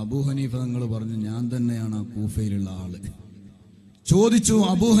 അപ്പൊ അബൂ ഹനീഫ തങ്ങൾ പറഞ്ഞു, ഞാൻ തന്നെയാണ് ആ കൂഫയിലുള്ള ആള്. ചോദിച്ചു,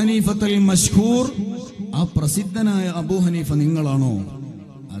 അബൂ ഹനീഫത്തുൽ മശ്ഹൂർ, ആ പ്രസിദ്ധനായ അബൂ ഹനീഫ നിങ്ങളാണോ?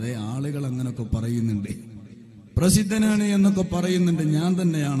 അതെ, ആളുകൾ അങ്ങനൊക്കെ പറയുന്നുണ്ട്, പ്രസിദ്ധനാണ് എന്നൊക്കെ പറയുന്നുണ്ട്, ഞാൻ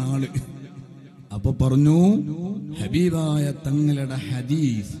തന്നെയാണ് ആള്. അപ്പൊ പറഞ്ഞു, ഹബീബായ തങ്ങളുടെ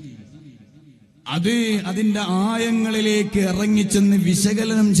ഹദീസ് അത് അതിന്റെ ആയങ്ങളിലേക്ക് ഇറങ്ങിച്ചെന്ന്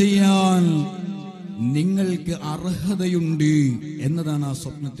വിശകലനം ചെയ്യാൻ നിങ്ങൾക്ക് അർഹതയുണ്ട് എന്നതാണ് ആ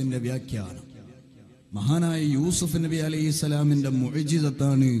സ്വപ്നത്തിന്റെ വ്യാഖ്യാനം. മഹാനായ യൂസുഫ് നബി അലൈഹിസ്സലാമിന്റെ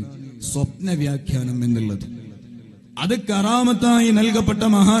മുഅ്ജിസത്താണ് സ്വപ്ന വ്യാഖ്യാനം എന്നുള്ളത്. അത് കറാമത്തായി നൽകപ്പെട്ട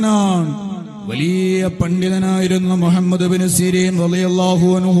മഹാനാണ്. വലിയ പണ്ഡിതനായിരുന്ന മുഹമ്മദ് ബിൻ സിരീൻ റളിയല്ലാഹു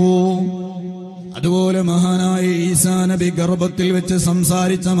അൻഹു. അതുപോലെ മഹാനായ ഈസാ നബി ഗർഭത്തിൽ വെച്ച്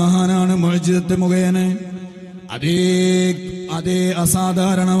സംസാരിച്ച മഹാനാണ് മുഅ്ജിസത്ത് മുഖേന. അതേ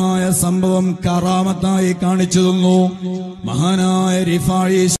അസാധാരണമായ സംഭവം കറാമത്തായി കാണിച്ചു തന്നു മഹാനായ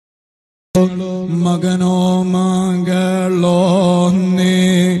റിഫായി. മകനോ മകളോ നീ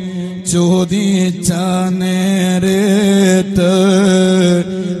ചോദിച്ച നേരത്ത്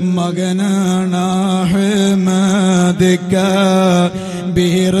മകനാണ് അഹ്മദ്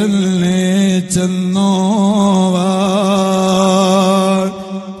ബീറിനെ ചെന്നോവാ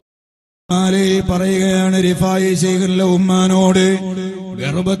പറയുകയാണ് റിഫായി ശൈഖിന്റെ ഉമ്മാനോട്,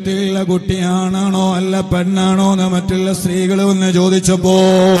 ഗർഭത്തിലുള്ള കുട്ടിയാണാണോ അല്ല പെണ്ണാണോ എന്ന് മറ്റുള്ള സ്ത്രീകൾ ഒന്ന് ചോദിച്ചപ്പോ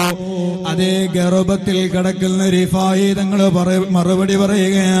അതേ ഗർഭത്തിൽ കിടക്കുന്ന റിഫായി തങ്ങൾ മറുപടി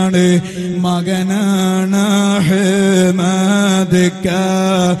പറയുകയാണ്, മകനാണ് അഹ്മദ്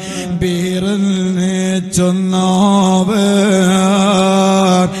ബീറിനെ ചെന്നോവാ.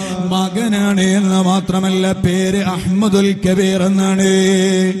 മകനാണ് എന്ന് മാത്രമല്ല പേര് അഹ്മദുൽ കബീർ എന്നാണ്.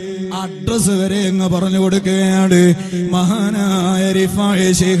 അഡ്രസ് വരെ അങ്ങ് പറഞ്ഞു കൊടുക്കുകയാണ് മഹാനായ റിഫായി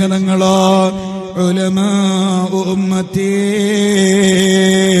ശൈഖ് തങ്ങളോ. ഉലമാ ഉമ്മത്തി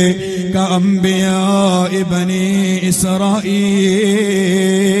കഅംബിയാ ബനീ ഇസ്രായീൽ.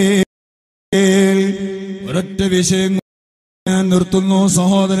 ഒരൊറ്റ വിഷയം ഞാൻ നിർത്തുന്നു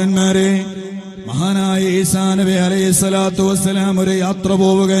സഹോദരന്മാരെ. മഹാനായ ഈസാ നബി അലൈഹിസ്സലാത്തു വസ്സലാം ഒരു യാത്ര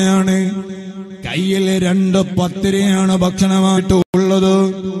പോവുകയാണ്. കയ്യിൽ 2 പത്തിരിയാണ് ഭക്ഷണമായിട്ട് ഉള്ളത്.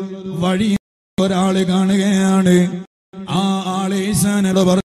 വഴി ഒരാള് കാണുകയാണ്. ആ ആള് ഈസാനോട്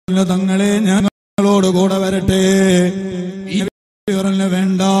പറഞ്ഞു, തങ്ങളെ ഞങ്ങളോട് കൂടെ വരട്ടെ. ഈ പറഞ്ഞു,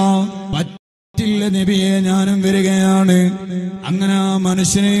 വേണ്ട, പറ്റില്ല ഇല്ല നബിയെ, ഞാനും വരികയാണ്. അങ്ങനെ ആ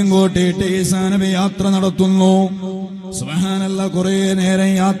മനുഷ്യനെയും കൂട്ടിയിട്ട് ഈസാ നബി യാത്ര നടത്തുന്നു. സുബ്ഹാനല്ലാഹ്, കുറെ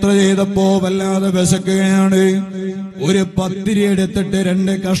നേരം യാത്ര ചെയ്തപ്പോ വല്ലാതെ വിശക്കുകയാണ്. ഒരു പത്തിരി എടുത്തിട്ട്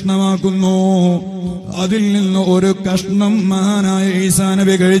 2 കഷ്ണമാക്കുന്നു. അതിൽ നിന്ന് ഒരു കഷ്ണം മഹാനായ ഈസാ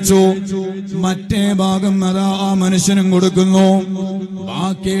നബി കഴിച്ചു. മറ്റേ ഭാഗം അതാ ആ മനുഷ്യനും കൊടുക്കുന്നു.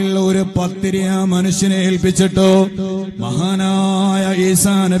 ബാക്കിയുള്ള ഒരു പത്തിരി ആ മനുഷ്യനെ ഏൽപ്പിച്ചിട്ട് മഹാനായ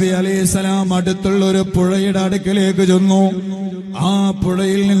ഈസാ നബി അലൈഹിസ്സലാം അടുത്തുള്ള ഒരു പുഴയുടെ അടുക്കലേക്ക് ചെന്നു. ആ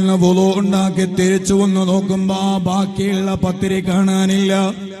പുഴയിൽ നിന്ന് വുളു ഉണ്ടാക്കി തിരിച്ചു വന്ന് നോക്കുമ്പോ ആ ബാക്കിയുള്ള പത്തിരി കാണാനില്ല.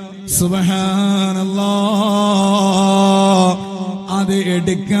 സുബ്ഹാനല്ലാഹ്, അത്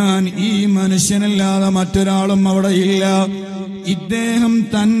എടുക്കാൻ ഈ മനുഷ്യനല്ലാതെ മറ്റൊരാളും അവിടെ ഇല്ല. ഇദ്ദേഹം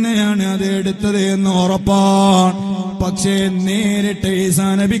തന്നെയാണ് അത് എടുത്തത് എന്ന് ഉറപ്പാണ്. പക്ഷേ നേരിട്ട് ഈസാ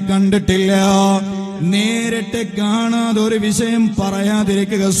നബി കണ്ടിട്ടില്ല. നേരിട്ട് കാണാതെ ഒരു വിഷയം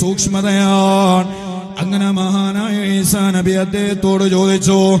പറയാതിരിക്കുക സൂക്ഷ്മതയാണ്. അങ്ങനെ മഹാനായ ഈസാ നബി അദ്ദേഹത്തോട്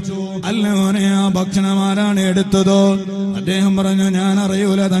ചോദിച്ചു, അല്ല മോനെ, ആ ഭക്ഷണം ആരാണ് എടുത്തത്? അദ്ദേഹം പറഞ്ഞു, ഞാൻ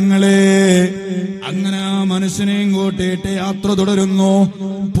അറിയൂല തങ്ങളെ. അങ്ങനെ ആ മനുഷ്യനെയും കൂട്ടിയിട്ട് യാത്ര തുടരുന്നു.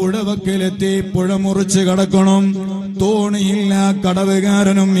 പുഴവക്കിലെത്തി പുഴ മുറിച്ച് കടക്കണം. തോണിയില്ല,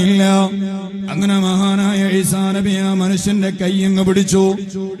 കടവുകാരനും ഇല്ല. അങ്ങനെ മഹാനായ ഈസാ നബി ആ മനുഷ്യന്റെ കൈയങ്ങ് പിടിച്ചു.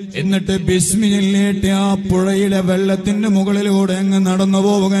 എന്നിട്ട് ബിസ്മി ചൊല്ലിയിട്ട് ആ പുഴയുടെ വെള്ളത്തിന്റെ മുകളിലൂടെ അങ്ങ് നടന്നു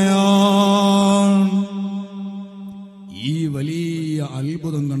പോവുകയാണ്. ഈ വലിയ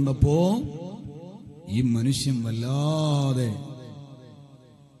അത്ഭുതം കണ്ടപ്പോ ഈ മനുഷ്യൻ വല്ലാതെ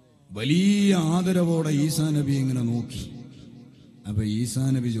വലിയ ആദരവോടെ ഈസാ നബി ഇങ്ങനെ നോക്കി. അപ്പൊ ഈസാ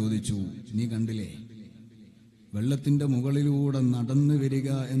നബി ചോദിച്ചു, നീ കണ്ടില്ലേ, വെള്ളത്തിന്റെ മുകളിലൂടെ നടന്നു വരിക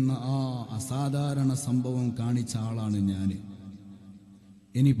എന്ന ആ അസാധാരണ സംഭവം കാണിച്ച ആളാണ് ഞാൻ.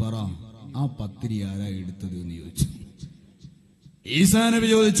 ഇനി പറ, ആ പത്തിരി ആരാ എടുത്തത് എന്ന് ചോദിച്ചു. ഈസാ നബി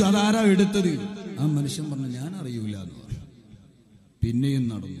ചോദിച്ചു, അതാരാ എടുത്തത്? ആ മനുഷ്യൻ പറഞ്ഞു, ഞാൻ അറിയൂല എന്ന് പറഞ്ഞു. പിന്നെയും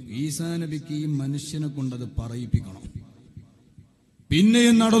നടന്നു. ഈസാ നബിക്ക് ഈ മനുഷ്യനെ കൊണ്ടത് പറയിപ്പിക്കണം.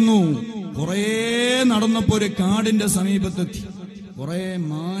 പിന്നെയും നടന്നു. കുറെ നടന്നപ്പോ ഒരു കാടിന്റെ സമീപത്തെത്തി. കുറെ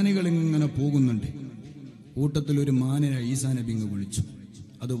മാനുകൾ ഇങ്ങനെ പോകുന്നുണ്ട്. കൂട്ടത്തിൽ ഒരു മാനിനെ ഈസാ നബി ഇങ്ങ് വിളിച്ചു.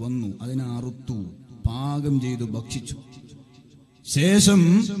 അത് വന്നു, അതിനെ അറുത്തു, പാകം ചെയ്തു ഭക്ഷിച്ചു. ശേഷം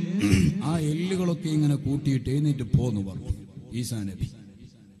ആ എല്ലുകളൊക്കെ ഇങ്ങനെ കൂട്ടിയിട്ട് എഴുന്നേറ്റ് പോന്നു പറഞ്ഞു ഈസാ നബി.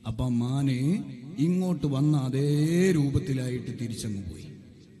 അപ്പൊ മാന് ഇങ്ങോട്ട് വന്ന അതേ രൂപത്തിലായിട്ട് തിരിച്ചങ്ങ് പോയി.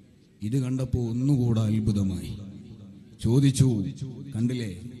 ഇത് കണ്ടപ്പോ ഒന്നുകൂടെ അത്ഭുതമായി. ചോദിച്ചു,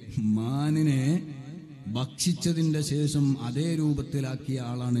 കണ്ടില്ലേ, മാനിനെ ഭക്ഷിച്ചതിന്റെ ശേഷം അതേ രൂപത്തിലാക്കിയ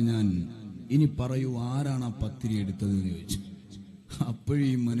ആളാണ് ഞാൻ. ഇനി പറയൂ, ആരാണ് ആ പത്തിരി എടുത്തത് എന്ന് ചോദിച്ചു. അപ്പോഴീ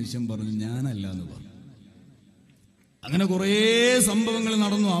മനുഷ്യൻ പറഞ്ഞു, ഞാനല്ല എന്ന് പറഞ്ഞു. അങ്ങനെ കുറേ സംഭവങ്ങൾ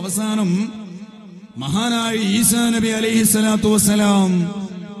നടന്നു. അവസാനം മഹാനായ ഈസാ നബി അലൈഹിസ്സലാത്തു വസ്സലാം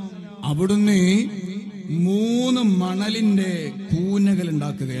അവിടുന്ന് 3 മണലിന്റെ കൂനകൾ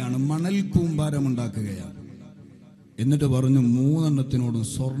ഉണ്ടാക്കുകയാണ്, മണൽ കൂമ്പാരം ഉണ്ടാക്കുകയാണ്. എന്നിട്ട് പറഞ്ഞു, 3 എണ്ണത്തിനോടും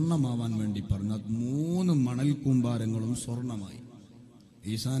സ്വർണമാവാൻ വേണ്ടി പറഞ്ഞു. 3 മണൽ കൂമ്പാരങ്ങളും സ്വർണമായി.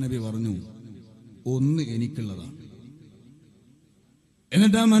 ഈസാ നബി പറഞ്ഞു, 1 എനിക്കുള്ളതാണ്.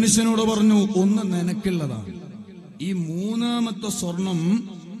 എന്നിട്ട് ആ മനുഷ്യനോട് പറഞ്ഞു, 1 നിനക്കുള്ളതാണ്. ഈ 3ാമത്തെ സ്വർണം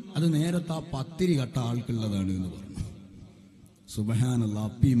അത് നേരത്തെ ആ പത്തിരി കട്ട ആൾക്കുള്ളതാണ് എന്ന് പറഞ്ഞു. സുബ്ഹാനല്ലാഹ്.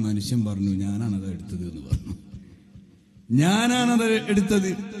 അപ്പൊ ഈ മനുഷ്യൻ പറഞ്ഞു, ഞാനാണത് എടുത്തത് എന്ന് പറഞ്ഞു. ഞാനാണത്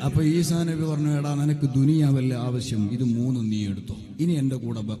എടുത്തത്. അപ്പൊ ഈസാ നബി പറഞ്ഞു, എടാ, നിനക്ക് ദുനിയാവല്ല ആവശ്യം, ഇത് 3 നീ എടുത്തോ, ഇനി എന്റെ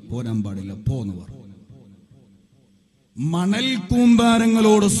കൂടെ പോരാൻ പാടില്ല, പോന്ന് പറഞ്ഞു. മണൽ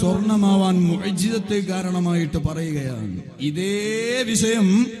കൂമ്പാരങ്ങളോട് സ്വർണമാവാൻ മുഅ്ജിസത്ത് കാരണമായിട്ട് പറയുകയാണ്. ഇതേ വിഷയം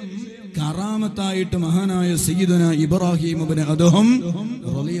കറാമത്തായിട്ട് മഹാനായ സയ്യിദുനാ ഇബ്രാഹിം ഇബ്നു അദ്ഹം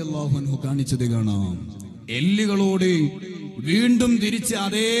റളിയല്ലാഹു അൻഹു കാണിച്ചത് കാണാം. എല്ലുകളോട് വീണ്ടും തിരിച്ച്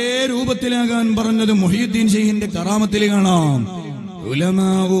അതേ രൂപത്തിലാകാൻ പറഞ്ഞത് മുഹീദ്ദീൻ ഷെയ്ഖിന്റെ കറാമത്തിൽ കാണാം.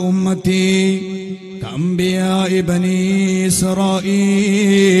 ഉലമാ ഉമ്മത്തി കംബിയാ ബനീ ഇസ്രായീൽ,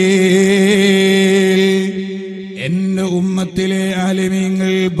 എന്റെ ഉമ്മത്തിലെ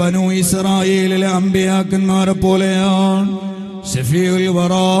ആലിമീങ്ങൾ ബനൂ ഇസ്രായേലിലെ അമ്പിയാക്കന്മാരെ പോലെയാണ്. ഷഫീഉൽ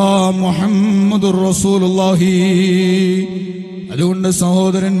വറാ മുഹമ്മദുർ റസൂലുള്ളാഹി. അതുകൊണ്ട്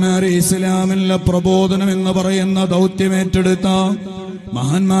സഹോദരന്മാരെ, ഇസ്ലാമിലെ പ്രബോധനം എന്ന് പറയുന്ന ദൗത്യമേറ്റെടുത്ത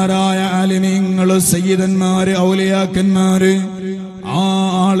മഹാന്മാരായ ആലിമീങ്ങള്, സയ്യിദന്മാര്, ഔലിയാക്കന്മാര്, ആ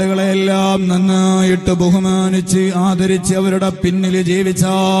ആളുകളെല്ലാം നന്നായിട്ട് ബഹുമാനിച്ച് ആദരിച്ച് അവരുടെ പിന്നിൽ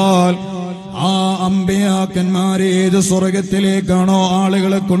ജീവിച്ചാൽ ആ അമ്പിയാക്കന്മാരെ ഏത് സ്വർഗത്തിലേക്കാണോ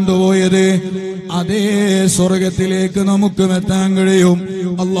ആളുകളെ കൊണ്ടുപോയത് അതേ സ്വർഗത്തിലേക്ക് നമുക്കും എത്താൻ കഴിയും.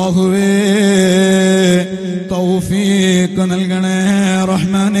 അല്ലാഹുവേ, തൗഫീഖ് നൽകണേ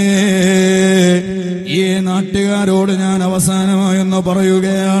റഹ്മാനേ. ഈ നാട്ടുകാരോട് ഞാൻ അവസാനമായൊന്ന്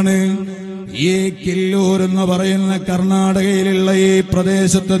പറയുകയാണ്, ഈ ഈ കില്ലൂർ എന്ന് പറയുന്ന കർണാടകയിലുള്ള ഈ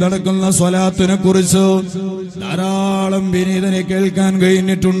പ്രദേശത്ത് നടക്കുന്ന സ്വലാത്തിനെ കുറിച്ച് ധാരാളം വിനീതനെ കേൾക്കാൻ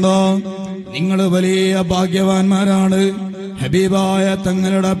കഴിഞ്ഞിട്ടുണ്ടോ? നിങ്ങൾ വലിയ ഭാഗ്യവാന്മാരാണ്. ഹബീബായ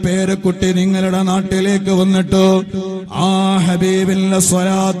തങ്ങളുടെ പേരക്കുട്ടി നിങ്ങളുടെ നാട്ടിലേക്ക് വന്നിട്ട് ആ ഹബീബിന്റെ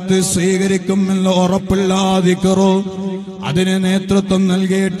സ്വലാത്ത് സ്വീകരിക്കുമെന്ന ഉറപ്പുള്ള ദിക്റ് അതിന് നേതൃത്വം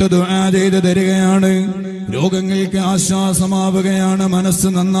നൽകിയിട്ട് ദുആ ചെയ്ത് തരികയാണ്. രോഗങ്ങൾക്ക് ആശ്വാസമാവുകയാണ്, മനസ്സ്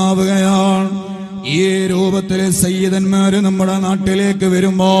നന്നാവുകയാണ്. ഈ രൂപത്തിൽ സയ്യിദന്മാര് നമ്മുടെ നാട്ടിലേക്ക്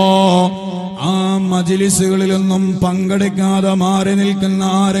വരുമ്പോ ആ മജ്ലിസുകളിലൊന്നും പങ്കെടുക്കാതെ മാറി നിൽക്കുന്ന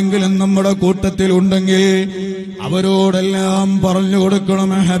ആരെങ്കിലും നമ്മുടെ കൂട്ടത്തിൽ ഉണ്ടെങ്കിൽ അവരോടെല്ലാം പറഞ്ഞു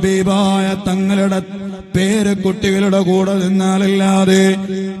കൊടുക്കണം, ഹബീബായ തങ്ങളുടെ പേരക്കുട്ടികളുടെ കൂടെ നിന്നാലല്ലാതെ,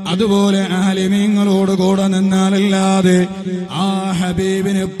 അതുപോലെ ആലിമീങ്ങളോട് കൂടെ നിന്നാലല്ലാതെ ആ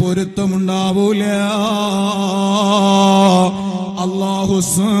ഹബീബിന് പൊരുത്തമുണ്ടാവൂല. അല്ലാഹു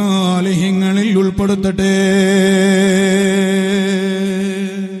സാലിഹീങ്ങളിൽ ഉൾപ്പെടുത്തട്ടെ.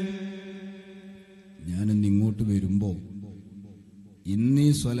 ഞാനിന്ന് ഇങ്ങോട്ട് വരുമ്പോ ഇന്നീ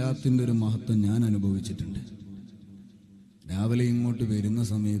സ്വലാത്തിന്റെ ഒരു മഹത്വം ഞാൻ അനുഭവിച്ചിട്ടുണ്ട്. രാവിലെ ഇങ്ങോട്ട് വരുന്ന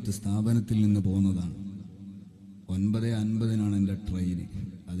സമയത്ത് സ്ഥാപനത്തിൽ നിന്ന് പോകുന്നതാണ്. 9:50 എൻ്റെ ട്രെയിന്.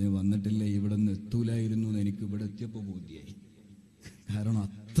 അത് വന്നിട്ടില്ല, ഇവിടെ നിന്ന് എത്തൂലായിരുന്നു എന്ന് എനിക്ക് ഇവിടെ എത്തിയപ്പോൾ ബോധ്യായി. കാരണം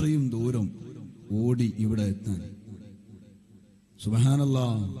അത്രയും ദൂരം ഓടി ഇവിടെ എത്താൻ.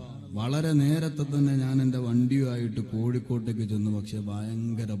 സുബ്ഹാനല്ലാഹ്, വളരെ നേരത്തെ തന്നെ ഞാൻ എൻ്റെ വണ്ടിയുമായിട്ട് കോഴിക്കോട്ടേക്ക് ചെന്നു. പക്ഷെ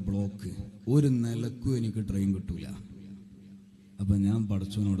ഭയങ്കര ബ്ലോക്ക്, ഒരു നിലക്കും എനിക്ക് ട്രെയിൻ കിട്ടൂല. അപ്പൊ ഞാൻ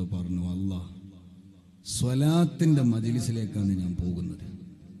പടച്ചവനോട് പറഞ്ഞു, അല്ലാഹ്, സ്വലാത്തിന്റെ മജ്ലിസിലേക്കാണ് ഞാൻ പോകുന്നത്.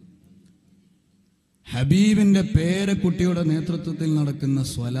 ഹബീബിന്റെ പേരക്കുട്ടിയുടെ നേതൃത്വത്തിൽ നടക്കുന്ന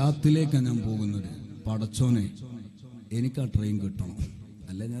സ്വലാത്തിലേക്കാണ് ഞാൻ പോകുന്നത്. പടച്ചോനെ, എനിക്ക് ആ ട്രെയിൻ കിട്ടണം,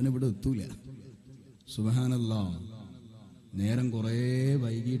 അല്ല ഞാനിവിടെ എത്തൂല. സുബ്ഹാനല്ലാഹ്, നേരം കുറേ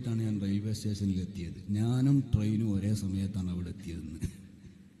വൈകിട്ടാണ് ഞാൻ റെയിൽവേ സ്റ്റേഷനിൽ എത്തിയത്. ഞാനും ട്രെയിനും ഒരേ സമയത്താണ് അവിടെ എത്തിയതെന്ന്.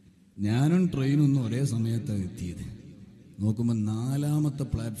 ഞാനും ട്രെയിനും ഒരേ സമയത്താണ് എത്തിയത്. നോക്കുമ്പോൾ 4ാമത്തെ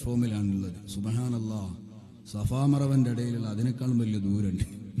പ്ലാറ്റ്ഫോമിലാണുള്ളത്. സുബ്ഹാനല്ലാഹ്, സഫാ മറവന്റെ ഇടയിലുള്ള അതിനേക്കാളും വലിയ ദൂരമുണ്ട്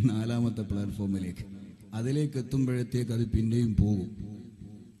 4ാമത്തെ പ്ലാറ്റ്ഫോമിലേക്ക്. അതിലേക്ക് എത്തുമ്പോഴത്തേക്ക് അത് പിന്നെയും പോകും.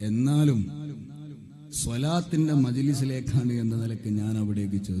 എന്നാലും സ്വലാത്തിന്റെ മജ്ലിസിലേക്കാണ് എന്ന നിലയ്ക്ക് ഞാൻ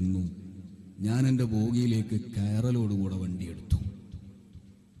അവിടേക്ക് ചെന്നു. ഞാൻ എൻ്റെ ബോഗിയിലേക്ക് കയറലോടുകൂടെ വണ്ടിയെടുത്തു.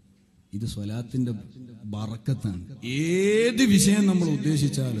 ഇത് സ്വലാത്തിന്റെ ബറക്കത്താണ്. ഏത് വിഷയം നമ്മൾ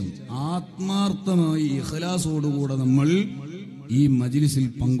ഉദ്ദേശിച്ചാലും ആത്മാർത്ഥമായി ഇഖ്ലാസോടുകൂടെ നമ്മൾ ഈ മജ്ലിസിൽ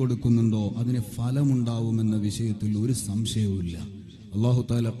പങ്കെടുക്കുന്നുണ്ടോ അതിന് ഫലമുണ്ടാവുമെന്ന വിഷയത്തിൽ ഒരു സംശയവുമില്ല. അല്ലാഹു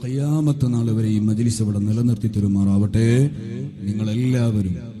തആല ഖിയാമത്ത് നാൾ വരെ ഈ മജ്ലിസ് ഇവിടെ നിലനിർത്തി തരുമാറാവട്ടെ.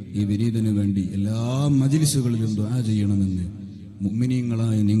 നിങ്ങളെല്ലാവരും ഈ വിനീതന് വേണ്ടി എല്ലാ മജ്ലിസുകളിലും ദുആ ചെയ്യണമെന്ന്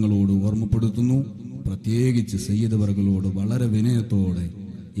മുഅ്മിനീങ്ങളായ നിങ്ങളോട് ഓർമ്മപ്പെടുത്തുന്നു. പ്രത്യേകിച്ച് സയ്യിദ് വർഗളോട് വളരെ വിനയത്തോടെ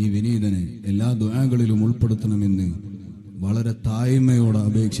ഈ വിനീതനെ എല്ലാ ദുആകളിലും ഉൾപ്പെടുത്തണമെന്ന് വളരെ താഴ്മയോടെ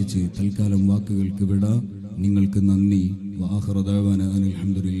അപേക്ഷിച്ച് തൽക്കാലം വാക്കുകൾക്ക് വിട. നിങ്ങൾക്ക് നന്ദി. വആഖിറു ദഅവാനാ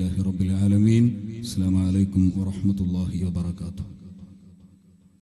അൽഹംദുലില്ലാഹി റബ്ബിൽ ആലമീൻ. അസ്സലാമു അലൈക്കും വറഹ്മത്തുള്ളാഹി വബറകാതുഹു.